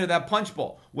alcohol into that punch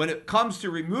bowl. When it comes to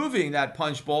removing that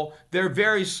punch bowl, they're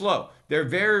very slow. They're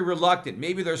very reluctant.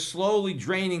 Maybe they're slowly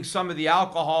draining some of the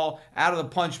alcohol out of the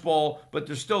punch bowl, but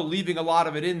they're still leaving a lot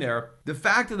of it in there. The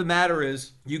fact of the matter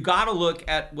is, you got to look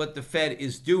at what the Fed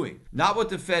is doing, not what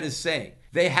the Fed is saying.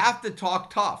 They have to talk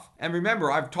tough. And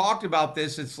remember, I've talked about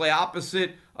this. It's the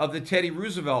opposite of the Teddy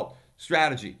Roosevelt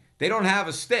strategy. They don't have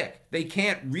a stick. They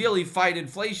can't really fight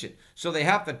inflation. So they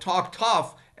have to talk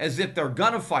tough as if they're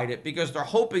going to fight it because they're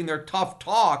hoping their tough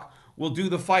talk will do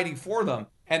the fighting for them.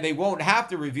 And they won't have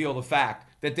to reveal the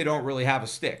fact that they don't really have a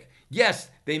stick. Yes,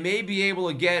 they may be able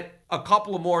to get a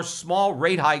couple of more small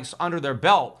rate hikes under their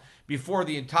belt before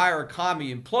the entire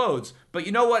economy implodes. But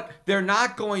you know what? They're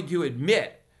not going to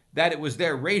admit that it was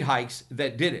their rate hikes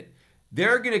that did it.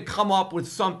 They're going to come up with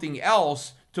something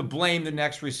else to blame the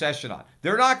next recession on.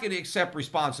 They're not going to accept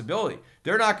responsibility.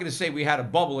 They're not going to say we had a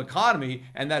bubble economy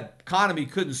and that economy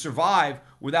couldn't survive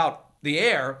without the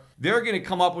air. They're going to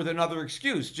come up with another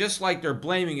excuse. Just like they're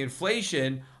blaming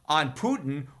inflation on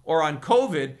Putin or on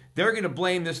COVID, they're going to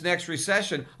blame this next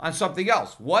recession on something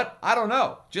else. What? I don't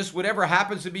know. Just whatever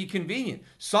happens to be convenient.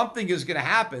 Something is going to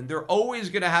happen. They're always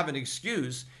going to have an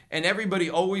excuse, and everybody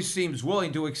always seems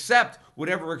willing to accept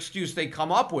whatever excuse they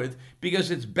come up with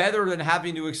because it's better than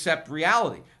having to accept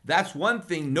reality. That's one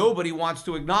thing nobody wants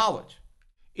to acknowledge.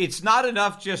 It's not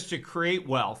enough just to create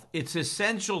wealth. It's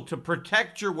essential to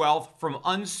protect your wealth from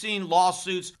unseen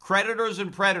lawsuits, creditors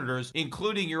and predators,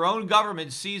 including your own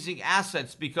government seizing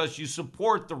assets because you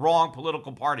support the wrong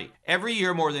political party. Every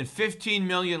year, more than 15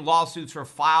 million lawsuits are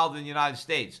filed in the United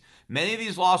States. Many of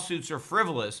these lawsuits are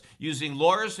frivolous, using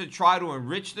lawyers to try to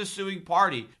enrich the suing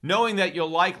party, knowing that you'll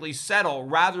likely settle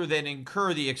rather than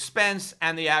incur the expense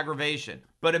and the aggravation.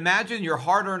 But imagine your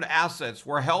hard-earned assets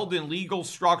were held in legal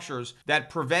structures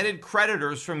that prevented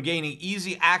creditors from gaining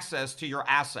easy access to your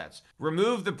assets.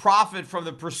 Remove the profit from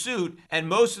the pursuit, and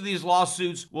most of these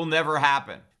lawsuits will never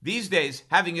happen. These days,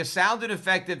 having a sound and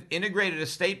effective integrated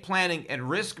estate planning and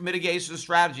risk mitigation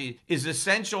strategy is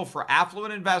essential for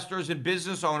affluent investors and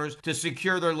business owners to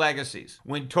secure their legacies.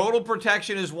 When total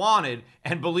protection is wanted,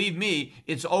 and believe me,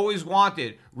 it's always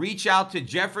wanted, reach out to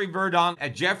Jeffrey Verdon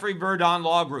at Jeffrey Verdon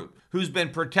Law Group, who's been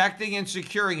protecting and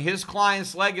securing his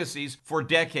clients' legacies for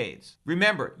decades.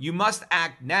 Remember, you must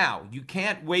act now. You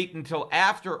can't wait until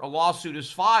after a lawsuit is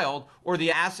filed or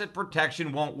the asset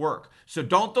protection won't work. So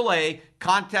don't delay.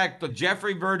 Contact the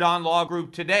Jeffrey Verdon Law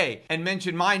Group today and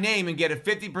mention my name and get a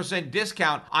 50%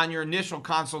 discount on your initial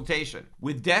consultation.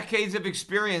 With decades of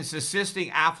experience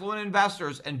assisting affluent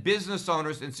investors and business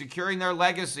owners in securing their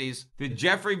legacies, the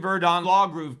Jeffrey Verdon Law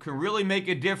Group can really make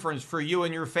a difference for you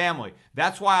and your family.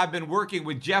 That's why I've been working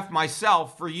with Jeff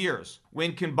myself for years.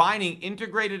 When combining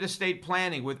integrated estate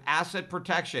planning with asset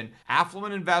protection,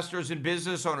 affluent investors and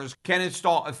business owners can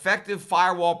install effective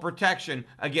firewall protection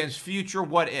against future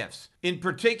what-ifs. In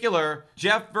particular,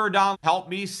 Jeff Verdon helped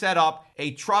me set up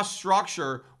a trust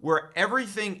structure where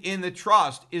everything in the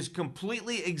trust is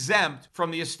completely exempt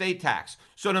from the estate tax.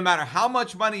 So no matter how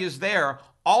much money is there,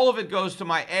 all of it goes to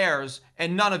my heirs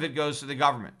and none of it goes to the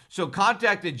government. So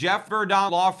contact the Jeff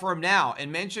Verdon Law Firm now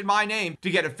and mention my name to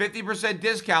get a 50%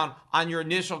 discount on your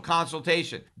initial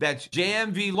consultation. That's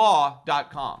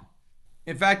jmvlaw.com.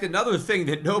 In fact, another thing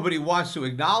that nobody wants to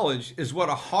acknowledge is what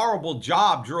a horrible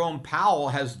job Jerome Powell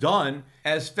has done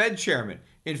as Fed chairman.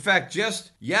 In fact,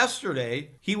 just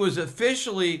yesterday, he was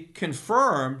officially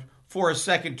confirmed for a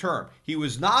second term. He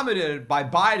was nominated by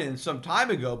Biden some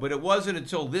time ago, but it wasn't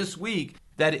until this week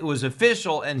that it was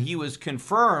official and he was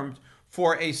confirmed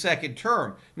for a second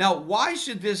term. Now, why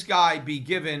should this guy be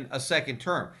given a second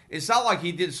term? It's not like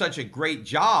he did such a great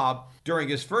job during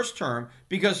his first term,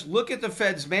 because look at the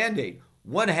Fed's mandate.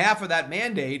 One half of that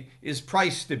mandate is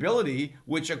price stability,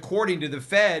 which according to the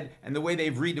Fed and the way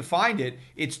they've redefined it,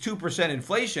 it's 2%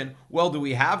 inflation. Well, do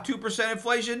we have 2%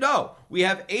 inflation? No, we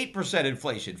have 8%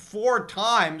 inflation, 4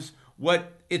 times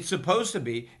what it's supposed to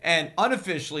be. And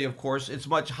unofficially, of course, it's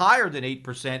much higher than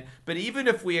 8%. But even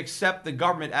if we accept the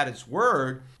government at its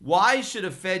word, why should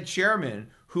a Fed chairman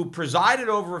who presided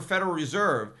over a Federal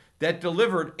Reserve that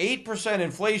delivered 8%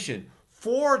 inflation,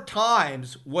 4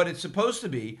 times what it's supposed to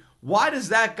be, why does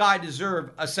that guy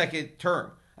deserve a second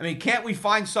term? I mean, can't we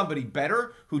find somebody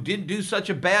better who didn't do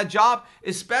such a bad job,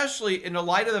 especially in the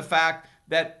light of the fact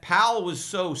that Powell was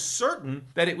so certain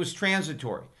that it was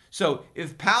transitory? So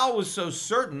if Powell was so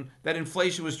certain that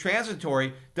inflation was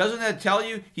transitory, doesn't that tell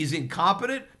you he's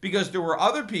incompetent? Because there were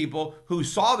other people who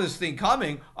saw this thing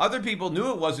coming. Other people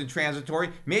knew it wasn't transitory.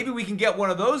 Maybe we can get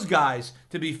one of those guys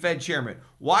to be Fed chairman.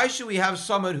 Why should we have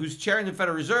someone who's chairing the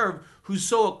Federal Reserve who's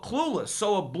so clueless,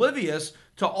 so oblivious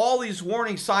to all these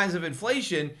warning signs of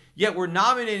inflation, yet we're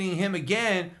nominating him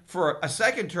again for a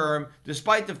second term,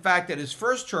 despite the fact that his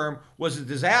first term was a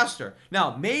disaster?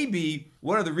 Now, maybe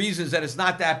one of the reasons that it's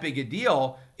not that big a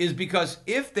deal is because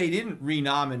if they didn't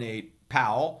renominate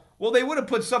Powell, well, they would have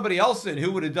put somebody else in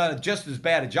who would have done just as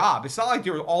bad a job. It's not like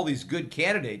there were all these good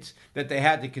candidates that they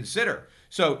had to consider.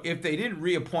 So if they didn't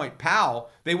reappoint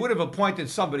Powell, they would have appointed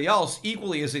somebody else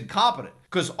equally as incompetent,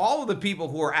 because all of the people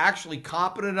who are actually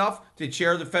competent enough to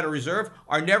chair the Federal Reserve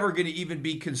are never going to even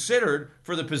be considered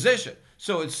for the position.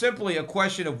 So it's simply a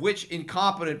question of which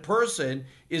incompetent person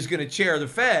is going to chair the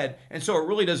Fed. And so it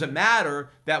really doesn't matter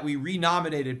that we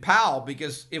renominated Powell,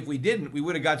 because if we didn't, we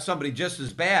would have got somebody just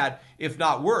as bad, if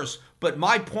not worse. But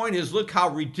my point is, look how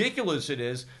ridiculous it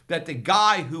is that the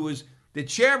guy who was the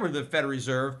chairman of the Federal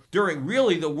Reserve during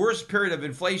really the worst period of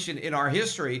inflation in our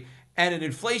history, and an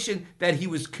inflation that he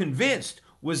was convinced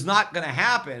was not going to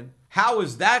happen, how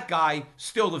is that guy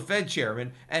still the Fed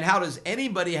chairman? And how does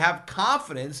anybody have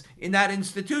confidence in that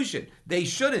institution? They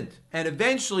shouldn't, and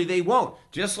eventually they won't.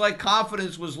 Just like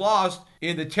confidence was lost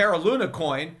in the Terra Luna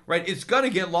coin, right? It's going to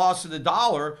get lost in the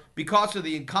dollar because of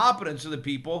the incompetence of the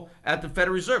people at the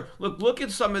Federal Reserve. Look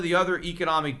at some of the other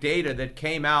economic data that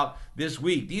came out this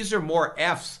week. These are more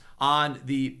F's on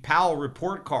the Powell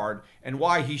report card and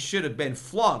why he should have been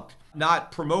flunked,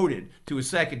 not promoted to a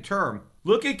second term.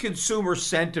 Look at consumer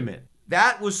sentiment.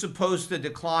 That was supposed to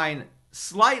decline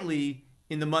slightly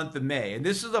in the month of May. And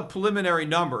this is a preliminary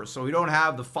number, so we don't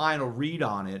have the final read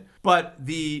on it. But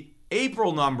the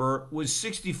April number was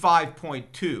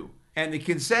 65.2. And the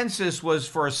consensus was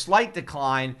for a slight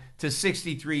decline to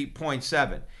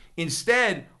 63.7.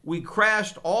 Instead, we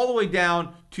crashed all the way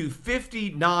down to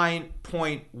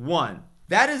 59.1.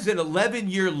 That is an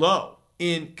 11-year low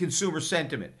in consumer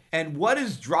sentiment. And what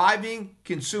is driving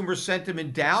consumer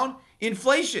sentiment down?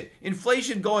 Inflation.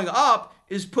 Inflation going up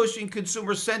is pushing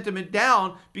consumer sentiment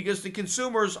down because the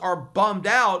consumers are bummed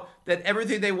out that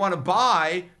everything they want to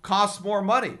buy costs more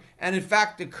money. And in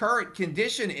fact, the current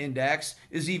condition index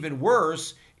is even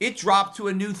worse. It dropped to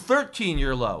a new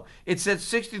 13-year low. It's at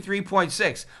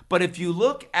 63.6. But if you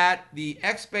look at the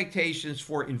expectations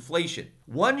for inflation,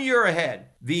 1 year ahead,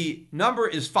 the number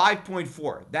is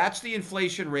 5.4. That's the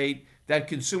inflation rate that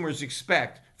consumers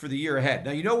expect for the year ahead.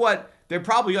 Now, you know what? They're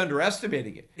probably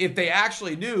underestimating it. If they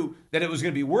actually knew that it was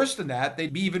going to be worse than that,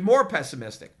 they'd be even more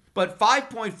pessimistic. But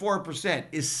 5.4%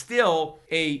 is still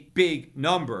a big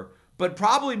number. But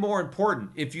probably more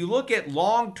important, if you look at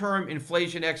long-term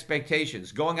inflation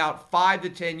expectations going out 5 to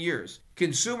 10 years,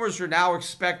 consumers are now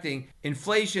expecting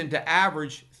inflation to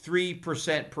average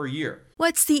 3% per year.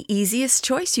 What's the easiest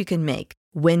choice you can make?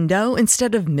 Window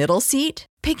instead of middle seat?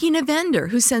 Picking a vendor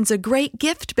who sends a great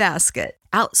gift basket?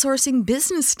 Outsourcing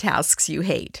business tasks you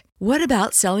hate? What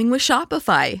about selling with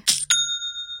Shopify?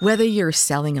 Whether you're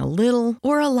selling a little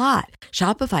or a lot,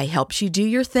 Shopify helps you do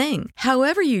your thing,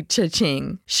 however you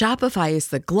cha-ching. Shopify is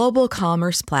the global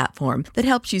commerce platform that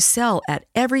helps you sell at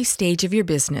every stage of your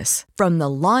business. From the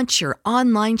launch your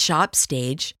online shop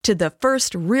stage to the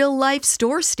first real-life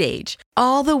store stage,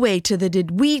 all the way to the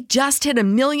did we just hit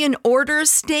 1 million orders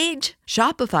stage.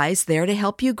 Shopify's there to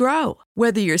help you grow.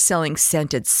 Whether you're selling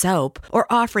scented soap or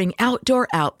offering outdoor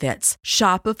outfits,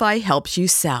 Shopify helps you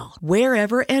sell.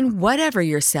 Wherever and whatever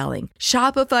you're selling,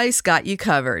 Shopify's got you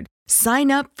covered. Sign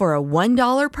up for a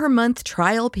 $1 per month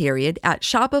trial period at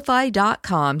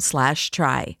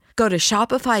shopify.com/try. Go to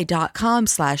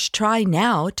shopify.com/try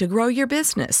now to grow your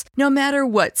business, no matter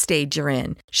what stage you're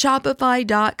in.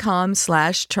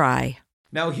 Shopify.com/try.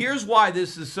 Now, here's why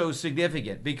this is so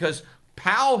significant, because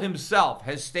Powell himself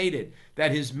has stated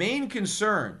that his main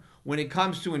concern when it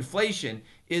comes to inflation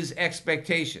is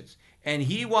expectations. And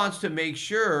he wants to make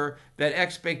sure that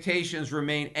expectations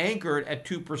remain anchored at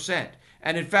 2%.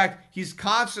 And in fact, he's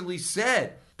constantly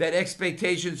said that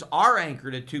expectations are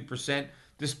anchored at 2%,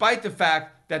 despite the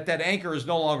fact that that anchor is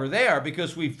no longer there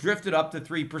because we've drifted up to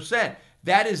 3%.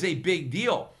 That is a big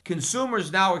deal.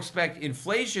 Consumers now expect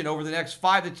inflation over the next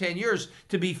 5 to 10 years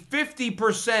to be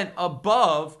 50%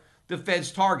 above the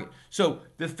Fed's target. So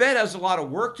the Fed has a lot of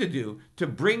work to do to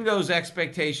bring those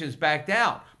expectations back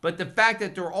down. But the fact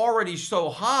that they're already so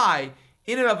high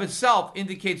in and of itself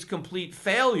indicates complete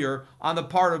failure on the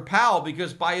part of Powell,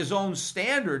 because by his own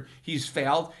standard, he's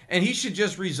failed and he should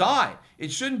just resign.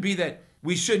 It shouldn't be that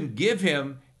we shouldn't give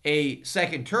him a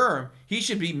second term. He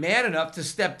should be man enough to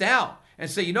step down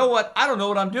and say, you know what? I don't know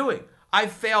what I'm doing. I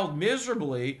failed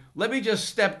miserably. Let me just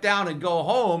step down and go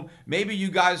home. Maybe you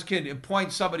guys can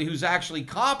appoint somebody who's actually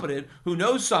competent, who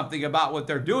knows something about what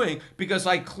they're doing, because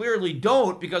I clearly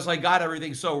don't, because I got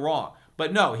everything so wrong.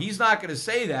 But no, he's not going to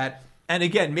say that. And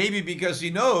again, maybe because he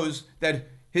knows that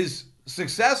his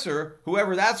successor,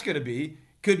 whoever that's going to be,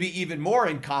 could be even more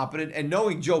incompetent, and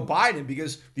knowing Joe Biden,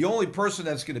 because the only person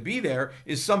that's going to be there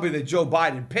is somebody that Joe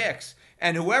Biden picks.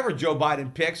 And whoever Joe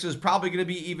Biden picks is probably going to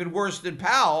be even worse than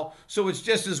Powell, so it's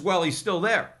just as well he's still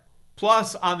there.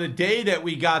 Plus, on the day that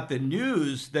we got the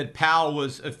news that Powell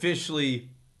was officially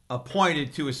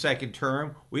appointed to a second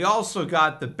term, we also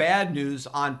got the bad news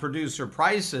on producer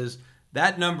prices.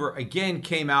 That number again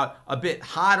came out a bit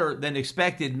hotter than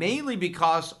expected, mainly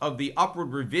because of the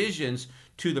upward revisions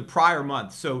to the prior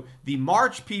month. So the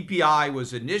March PPI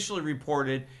was initially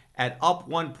reported at up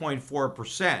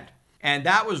 1.4%, and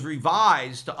that was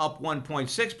revised to up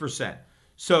 1.6%.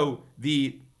 So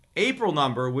the April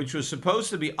number, which was supposed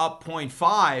to be up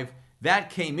 0.5, that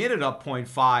came in at up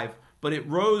 0.5, but it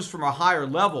rose from a higher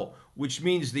level, which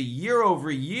means the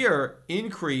year-over-year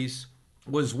increase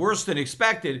was worse than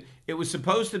expected. It was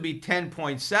supposed to be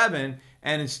 10.7,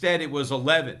 and instead it was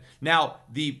 11. Now,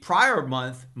 the prior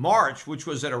month, March, which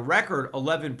was at a record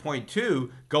 11.2,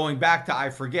 going back to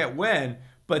I forget when,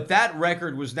 but that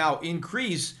record was now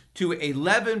increased to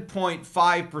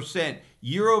 11.5%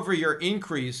 year-over-year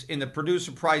increase in the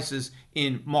producer prices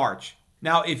in March.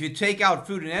 Now, if you take out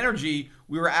food and energy,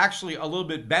 we were actually a little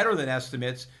bit better than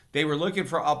estimates. They were looking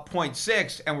for up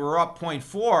 0.6 and we were up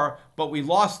 0.4, but we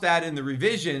lost that in the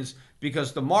revisions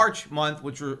because the March month,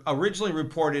 which were originally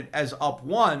reported as up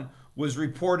 1, was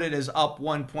reported as up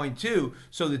 1.2.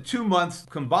 So the 2 months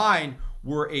combined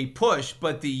were a push,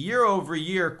 but the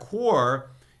year-over-year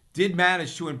core did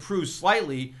manage to improve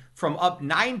slightly from up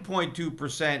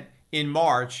 9.2% in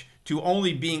March to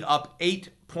only being up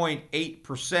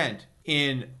 8.8%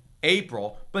 in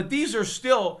April. But these are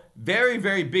still very,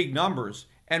 very big numbers.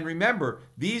 And remember,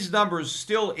 these numbers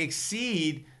still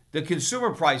exceed the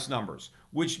consumer price numbers,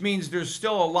 which means there's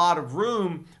still a lot of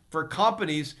room for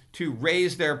companies to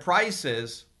raise their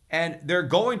prices, and they're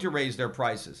going to raise their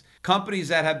prices. Companies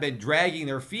that have been dragging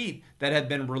their feet, that have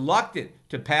been reluctant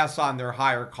to pass on their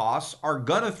higher costs, are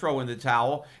going to throw in the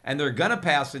towel, and they're going to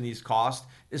pass in these costs,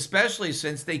 especially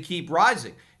since they keep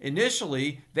rising.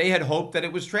 Initially, they had hoped that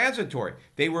it was transitory.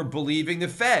 They were believing the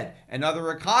Fed and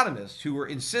other economists who were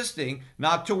insisting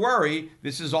not to worry,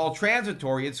 this is all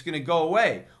transitory, it's going to go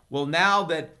away. Well, now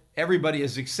that everybody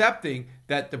is accepting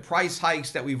that the price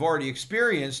hikes that we've already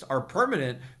experienced are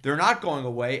permanent, they're not going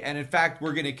away, and in fact,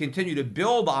 we're going to continue to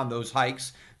build on those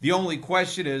hikes. The only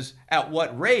question is at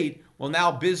what rate? Well,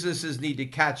 now businesses need to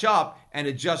catch up and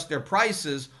adjust their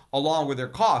prices along with their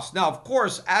costs. Now, of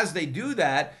course, as they do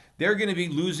that, they're going to be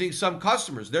losing some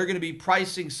customers. They're going to be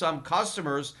pricing some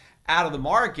customers out of the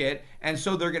market, and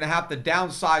so they're going to have to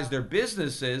downsize their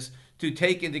businesses to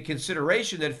take into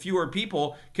consideration that fewer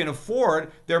people can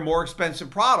afford their more expensive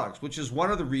products, which is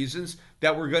one of the reasons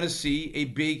that we're going to see a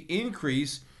big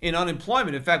increase in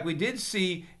unemployment. In fact, we did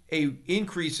see an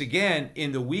increase again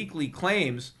in the weekly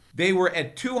claims. They were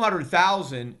at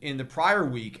 200,000 in the prior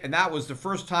week, and that was the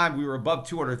first time we were above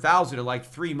 200,000 in like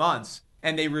 3 months.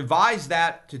 And they revised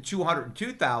that to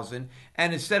 202,000.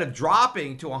 And instead of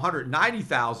dropping to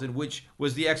 190,000, which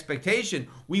was the expectation,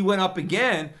 we went up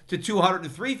again to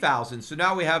 203,000. So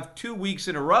now we have 2 weeks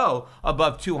in a row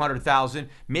above 200,000.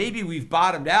 Maybe we've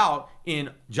bottomed out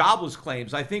in jobless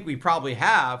claims. I think we probably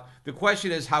have. The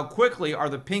question is, how quickly are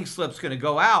the pink slips going to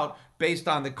go out based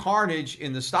on the carnage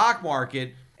in the stock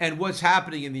market and what's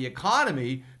happening in the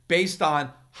economy based on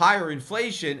higher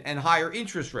inflation and higher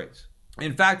interest rates?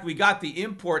 In fact, we got the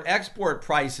import-export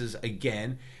prices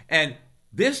again, and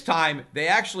this time they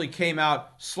actually came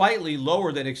out slightly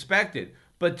lower than expected.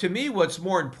 But to me, what's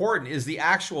more important is the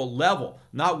actual level,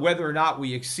 not whether or not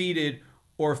we exceeded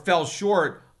or fell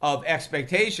short of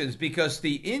expectations, because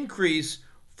the increase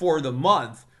for the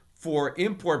month for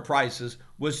import prices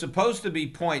was supposed to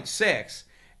be 0.6,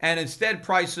 and instead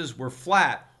prices were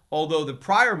flat, although the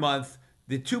prior month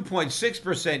the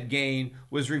 2.6% gain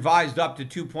was revised up to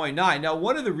 2.9. Now,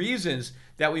 one of the reasons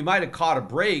that we might have caught a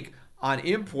break on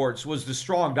imports was the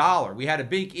strong dollar. We had a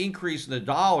big increase in the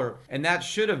dollar, and that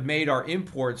should have made our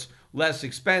imports less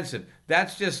expensive.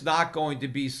 That's just not going to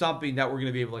be something that we're going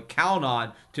to be able to count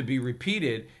on to be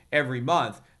repeated every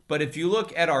month. But if you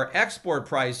look at our export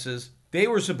prices, they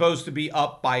were supposed to be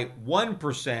up by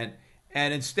 1%,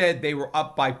 and instead they were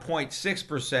up by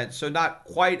 0.6%, so not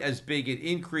quite as big an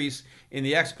increase in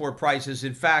the export prices.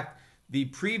 In fact, the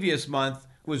previous month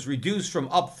was reduced from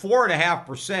up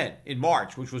 4.5% in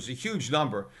March, which was a huge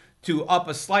number, to up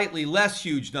a slightly less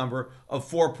huge number of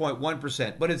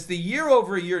 4.1%. But it's the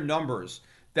year-over-year numbers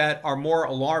that are more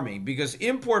alarming, because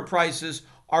import prices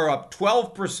are up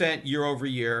 12%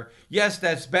 year-over-year. Yes,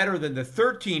 that's better than the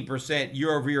 13%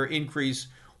 year-over-year increase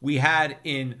we had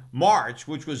in March,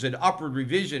 which was an upward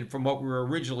revision from what we were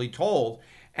originally told.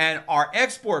 And our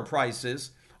export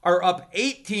prices are up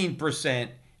 18%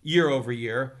 year over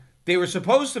year. They were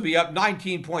supposed to be up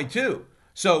 19.2.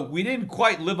 So we didn't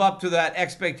quite live up to that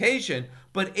expectation,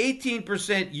 but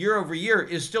 18% year over year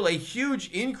is still a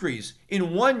huge increase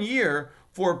in 1 year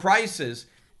for prices.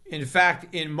 In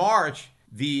fact, in March,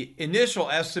 the initial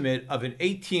estimate of an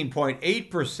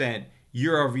 18.8%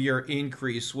 year-over-year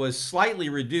increase was slightly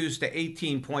reduced to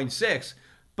 18.6,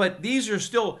 but these are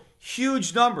still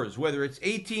huge numbers, whether it's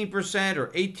 18% or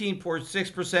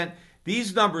 18.6%.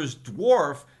 These numbers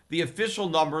dwarf the official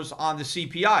numbers on the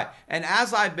CPI. And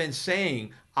as I've been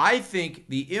saying, I think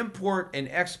the import and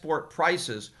export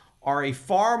prices are a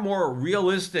far more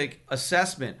realistic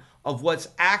assessment of what's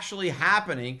actually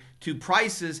happening to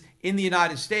prices in the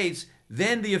United States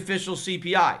than the official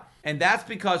CPI. And that's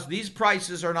because these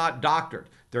prices are not doctored.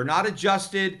 They're not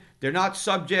adjusted. They're not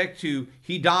subject to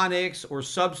hedonics or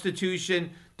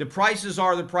substitution. The prices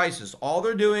are the prices. All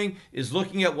they're doing is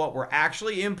looking at what we're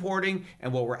actually importing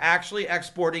and what we're actually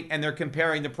exporting, and they're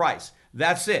comparing the price.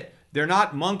 That's it. They're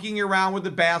not monkeying around with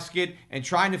the basket and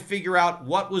trying to figure out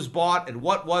what was bought and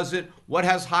what wasn't, what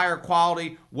has higher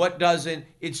quality, what doesn't.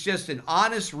 It's just an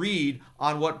honest read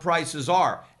on what prices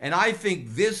are. And I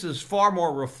think this is far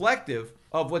more reflective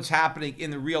of what's happening in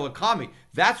the real economy.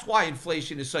 That's why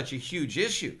inflation is such a huge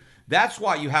issue. That's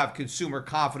why you have consumer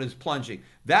confidence plunging.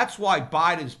 That's why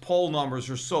Biden's poll numbers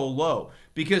are so low,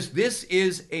 because this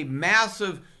is a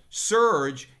massive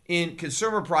surge in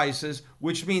consumer prices,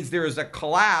 which means there is a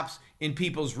collapse in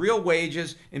people's real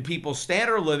wages, in people's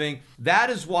standard of living. That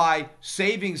is why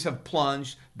savings have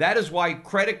plunged. That is why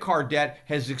credit card debt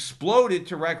has exploded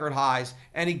to record highs.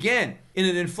 And again, in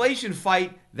an inflation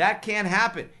fight, that can't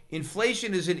happen.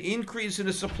 Inflation is an increase in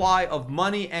the supply of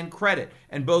money and credit,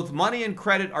 and both money and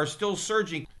credit are still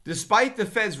surging. Despite the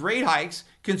Fed's rate hikes,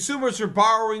 consumers are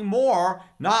borrowing more,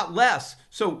 not less.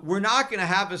 So we're not going to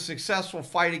have a successful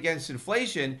fight against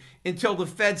inflation until the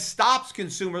Fed stops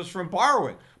consumers from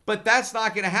borrowing. But that's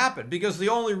not going to happen because the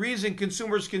only reason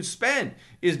consumers can spend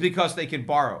is because they can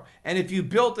borrow. And if you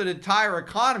built an entire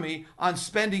economy on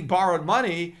spending borrowed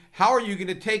money, how are you going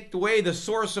to take away the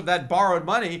source of that borrowed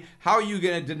money? How are you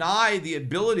going to deny the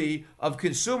ability of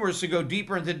consumers to go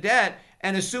deeper into debt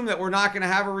and assume that we're not going to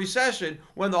have a recession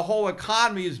when the whole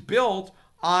economy is built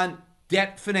on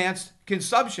debt-financed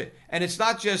consumption? And it's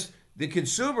not just the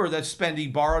consumer that's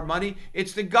spending borrowed money,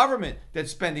 it's the government that's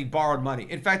spending borrowed money.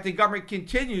 In fact, the government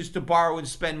continues to borrow and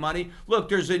spend money. Look,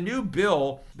 there's a new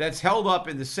bill that's held up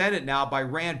in the Senate now by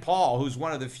Rand Paul, who's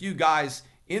one of the few guys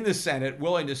in the Senate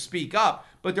willing to speak up,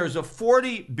 but there's a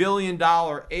 $40 billion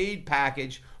aid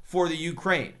package for the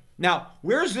Ukraine. Now,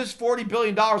 where's this $40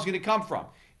 billion going to come from?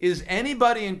 Is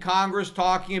anybody in Congress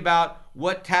talking about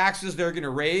what taxes they're going to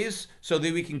raise so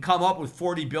that we can come up with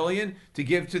 $40 billion to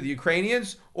give to the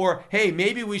Ukrainians? Or, hey,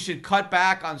 maybe we should cut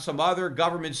back on some other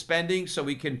government spending so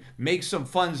we can make some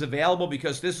funds available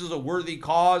because this is a worthy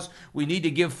cause. We need to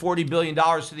give $40 billion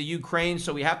to the Ukraine,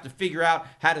 so we have to figure out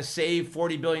how to save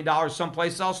 $40 billion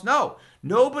someplace else. No,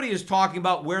 nobody is talking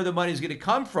about where the money is going to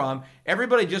come from.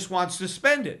 Everybody just wants to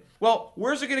spend it. Well,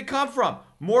 where's it going to come from?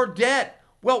 More debt.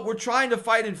 Well, we're trying to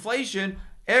fight inflation.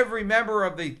 Every member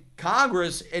of the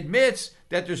Congress admits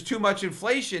that there's too much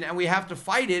inflation and we have to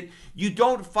fight it. You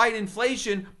don't fight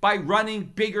inflation by running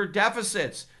bigger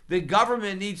deficits. The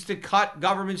government needs to cut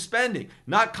government spending,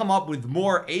 not come up with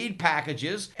more aid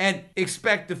packages and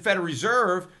expect the Federal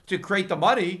Reserve to create the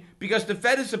money because the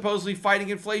Fed is supposedly fighting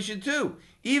inflation too.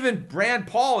 Even Rand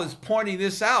Paul is pointing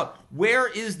this out. Where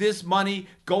is this money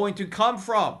going to come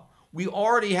from? We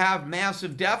already have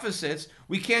massive deficits.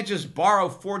 We can't just borrow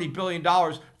 $40 billion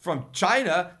from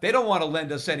China. They don't want to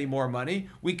lend us any more money.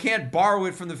 We can't borrow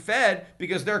it from the Fed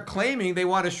because they're claiming they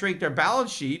want to shrink their balance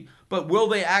sheet. But will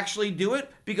they actually do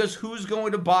it? Because who's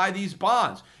going to buy these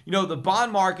bonds? You know, the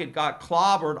bond market got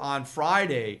clobbered on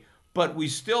Friday, but we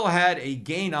still had a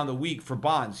gain on the week for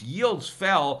bonds. Yields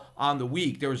fell on the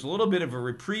week. There was a little bit of a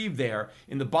reprieve there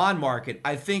in the bond market.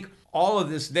 I think all of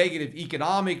this negative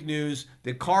economic news,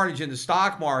 the carnage in the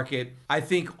stock market, I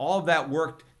think all of that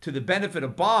worked to the benefit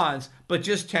of bonds, but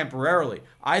just temporarily.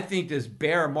 I think this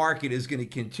bear market is going to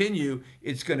continue.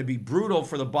 It's going to be brutal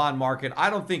for the bond market. I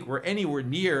don't think we're anywhere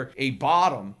near a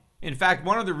bottom. In fact,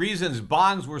 one of the reasons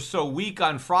bonds were so weak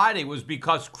on Friday was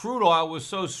because crude oil was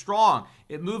so strong.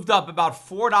 It moved up about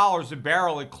 $4 a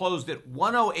barrel. It closed at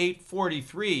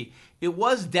 108.43. It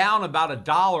was down about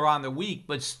 $1 on the week,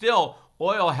 but still,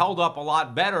 oil held up a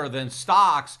lot better than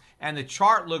stocks, and the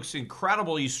chart looks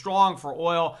incredibly strong for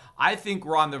oil. I think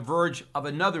we're on the verge of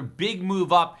another big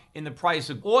move up in the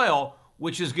price of oil,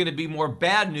 which is going to be more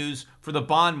bad news for the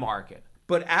bond market.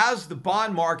 But as the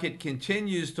bond market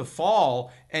continues to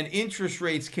fall and interest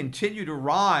rates continue to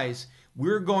rise,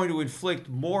 we're going to inflict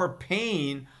more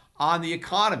pain on the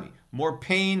economy, more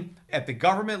pain at the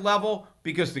government level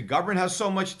because the government has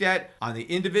so much debt, on the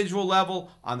individual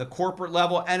level, on the corporate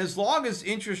level. And as long as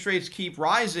interest rates keep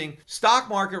rising, stock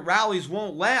market rallies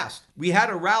won't last. We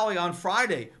had a rally on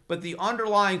Friday, but the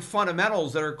underlying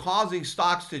fundamentals that are causing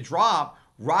stocks to drop,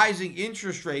 rising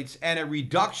interest rates and a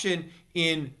reduction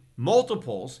in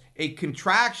multiples, a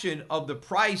contraction of the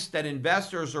price that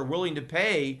investors are willing to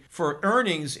pay for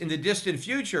earnings in the distant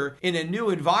future in a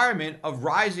new environment of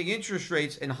rising interest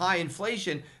rates and high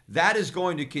inflation, that is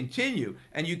going to continue.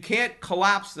 And you can't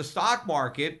collapse the stock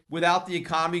market without the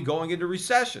economy going into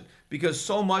recession, because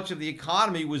so much of the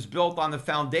economy was built on the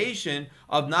foundation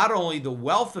of not only the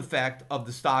wealth effect of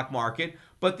the stock market,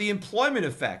 but the employment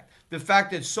effect. The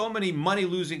fact that so many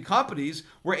money-losing companies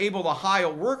were able to hire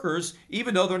workers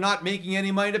even though they're not making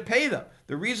any money to pay them.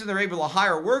 The reason they're able to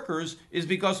hire workers is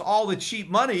because all the cheap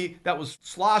money that was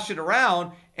sloshing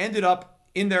around ended up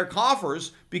in their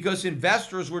coffers because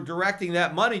investors were directing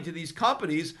that money to these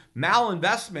companies,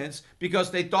 malinvestments,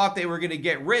 because they thought they were going to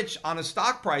get rich on a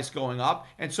stock price going up.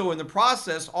 And so in the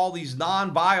process, all these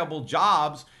non-viable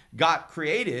jobs got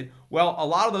created. Well, a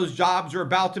lot of those jobs are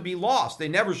about to be lost. They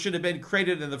never should have been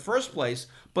created in the first place.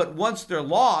 But once they're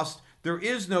lost, there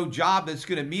is no job that's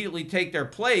going to immediately take their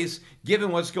place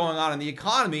given what's going on in the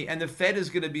economy. And the Fed is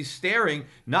going to be staring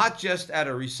not just at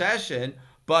a recession,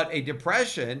 but a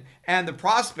depression and the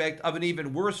prospect of an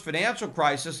even worse financial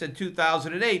crisis in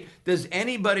 2008. Does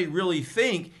anybody really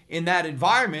think in that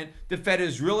environment the Fed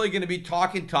is really going to be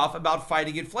talking tough about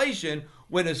fighting inflation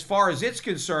when as far as it's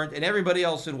concerned and everybody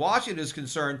else in Washington is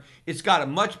concerned, it's got a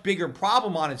much bigger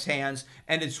problem on its hands,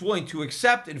 and it's willing to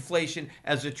accept inflation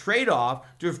as a trade-off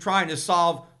to trying to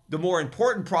solve the more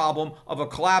important problem of a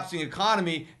collapsing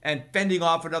economy and fending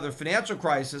off another financial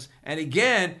crisis. And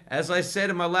again, as I said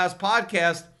in my last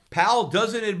podcast, Powell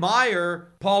doesn't admire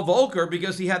Paul Volcker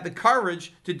because he had the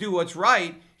courage to do what's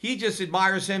right. He just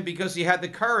admires him because he had the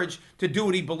courage to do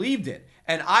what he believed in.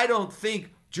 And I don't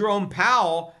think Jerome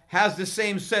Powell has the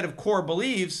same set of core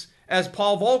beliefs as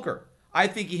Paul Volcker. I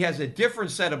think he has a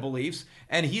different set of beliefs,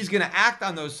 and he's going to act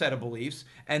on those set of beliefs.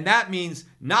 And that means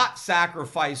not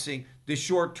sacrificing the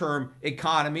short-term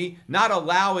economy, not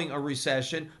allowing a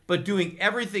recession, but doing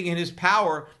everything in his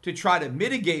power to try to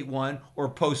mitigate one or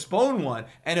postpone one.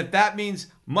 And if that means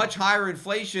much higher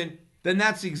inflation, then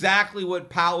that's exactly what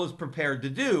Powell is prepared to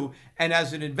do. And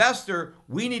as an investor,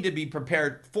 we need to be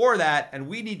prepared for that, and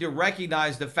we need to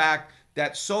recognize the fact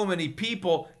that so many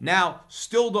people now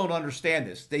still don't understand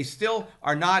this. They still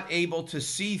are not able to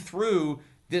see through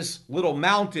this little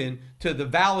mountain to the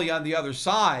valley on the other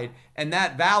side, and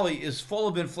that valley is full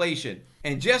of inflation.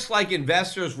 And just like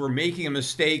investors were making a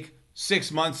mistake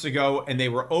 6 months ago and they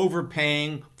were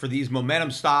overpaying for these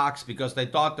momentum stocks because they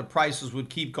thought the prices would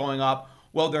keep going up,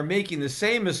 well, they're making the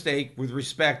same mistake with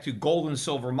respect to gold and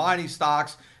silver mining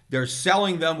stocks. They're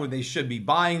selling them when they should be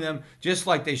buying them, just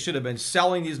like they should have been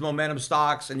selling these momentum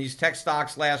stocks and these tech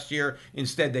stocks last year.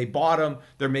 Instead, they bought them.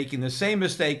 They're making the same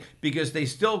mistake because they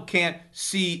still can't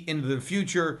see into the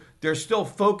future. They're still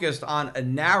focused on a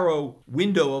narrow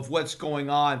window of what's going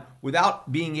on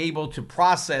without being able to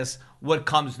process what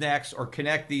comes next or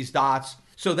connect these dots.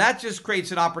 So that just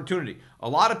creates an opportunity. A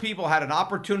lot of people had an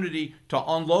opportunity to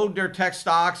unload their tech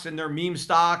stocks and their meme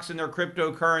stocks and their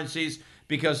cryptocurrencies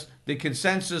because the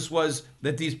consensus was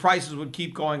that these prices would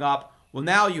keep going up. Well,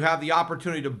 now you have the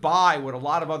opportunity to buy what a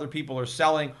lot of other people are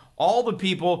selling. All the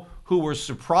people who were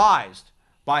surprised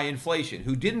by inflation,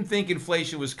 who didn't think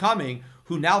inflation was coming,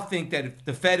 who now think that if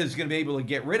the Fed is going to be able to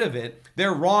get rid of it,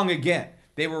 they're wrong again.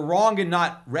 They were wrong in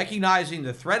not recognizing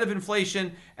the threat of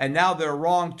inflation, and now they're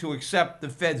wrong to accept the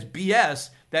Fed's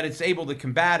BS that it's able to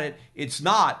combat it. It's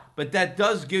not, but that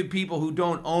does give people who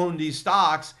don't own these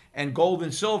stocks and gold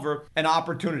and silver an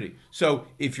opportunity. So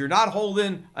if you're not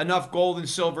holding enough gold and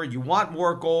silver, you want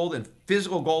more gold and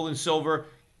physical gold and silver,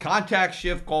 contact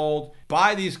Shift Gold,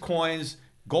 buy these coins,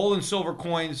 gold and silver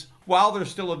coins, while they're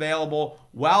still available,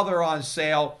 while they're on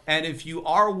sale. And if you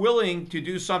are willing to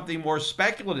do something more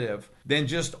speculative than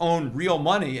just own real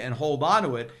money and hold on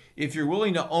to it, if you're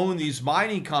willing to own these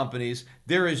mining companies,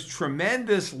 there is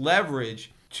tremendous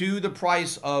leverage to the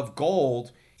price of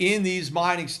gold in these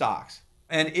mining stocks.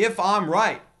 And if I'm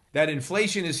right that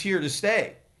inflation is here to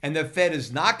stay and the Fed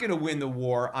is not going to win the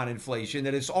war on inflation,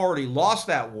 that it's already lost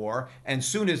that war and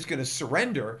soon it's going to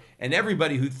surrender, and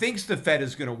everybody who thinks the Fed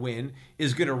is going to win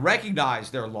is going to recognize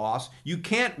their loss, you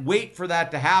can't wait for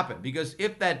that to happen, because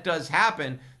if that does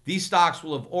happen, these stocks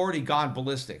will have already gone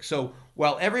ballistic. So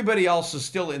while everybody else is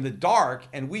still in the dark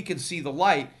and we can see the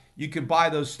light, you can buy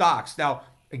those stocks. Now,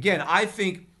 again, I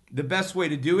think the best way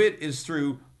to do it is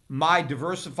through my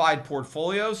diversified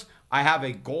portfolios. I have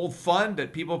a gold fund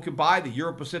that people can buy, the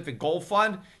Euro Pacific Gold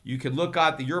Fund. You can look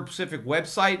at the Euro Pacific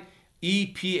website,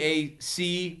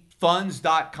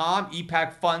 EPACfunds.com,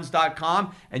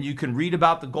 EPACfunds.com, and you can read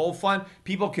about the gold fund.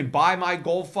 People can buy my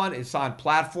gold fund. It's on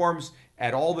platforms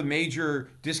at all the major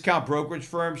discount brokerage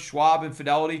firms, Schwab and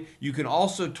Fidelity. You can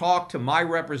also talk to my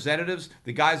representatives,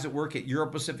 the guys that work at Euro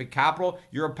Pacific Capital,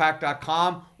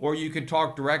 Europac.com, or you can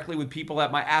talk directly with people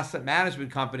at my asset management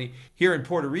company here in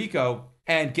Puerto Rico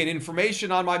and get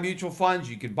information on my mutual funds.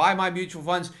 You can buy my mutual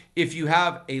funds. If you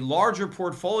have a larger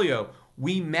portfolio,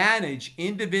 we manage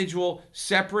individual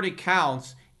separate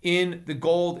accounts in the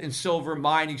gold and silver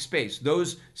mining space.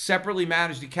 Those separately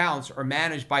managed accounts are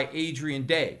managed by Adrian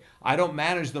Day. I don't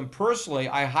manage them personally.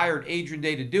 I hired Adrian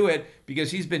Day to do it because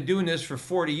he's been doing this for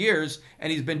 40 years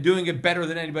and he's been doing it better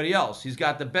than anybody else. He's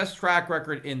got the best track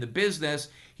record in the business.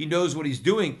 He knows what he's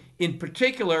doing, in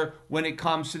particular when it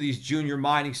comes to these junior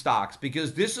mining stocks,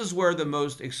 because this is where the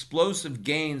most explosive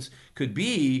gains could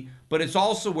be, but it's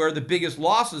also where the biggest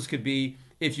losses could be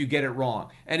if you get it wrong.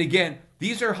 And again,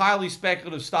 these are highly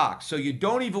speculative stocks, so you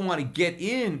don't even want to get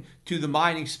into the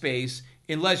mining space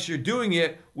unless you're doing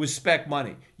it with spec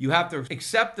money. You have to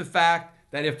accept the fact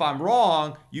that if I'm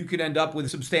wrong, you could end up with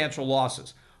substantial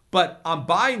losses. But I'm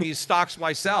buying these stocks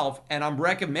myself, and I'm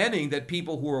recommending that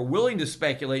people who are willing to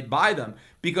speculate buy them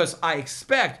because I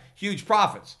expect huge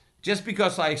profits. Just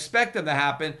because I expect them to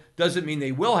happen doesn't mean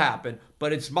they will happen,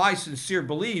 but it's my sincere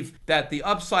belief that the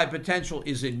upside potential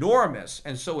is enormous.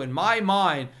 And so in my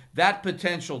mind, that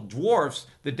potential dwarfs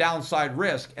the downside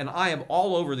risk. And I am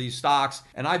all over these stocks,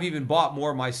 and I've even bought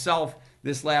more myself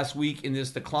this last week in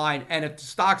this decline. And if the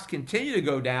stocks continue to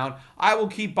go down, I will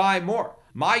keep buying more.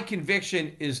 My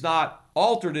conviction is not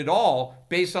altered at all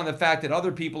based on the fact that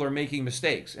other people are making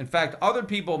mistakes. In fact, other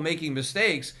people making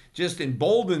mistakes just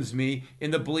emboldens me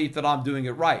in the belief that I'm doing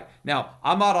it right. Now,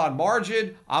 I'm not on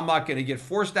margin. I'm not going to get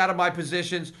forced out of my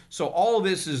positions. So all of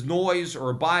this is noise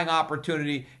or a buying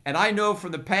opportunity. And I know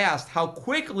from the past how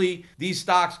quickly these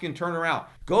stocks can turn around.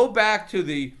 Go back to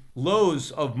the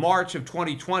lows of March of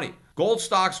 2020. Gold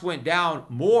stocks went down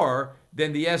more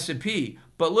than the S&P,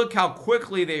 but look how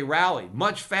quickly they rallied,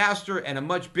 much faster and a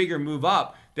much bigger move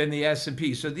up than the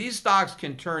S&P. So these stocks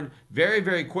can turn very,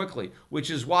 very quickly, which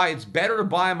is why it's better to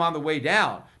buy them on the way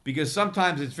down, because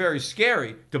sometimes it's very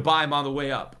scary to buy them on the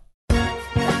way up.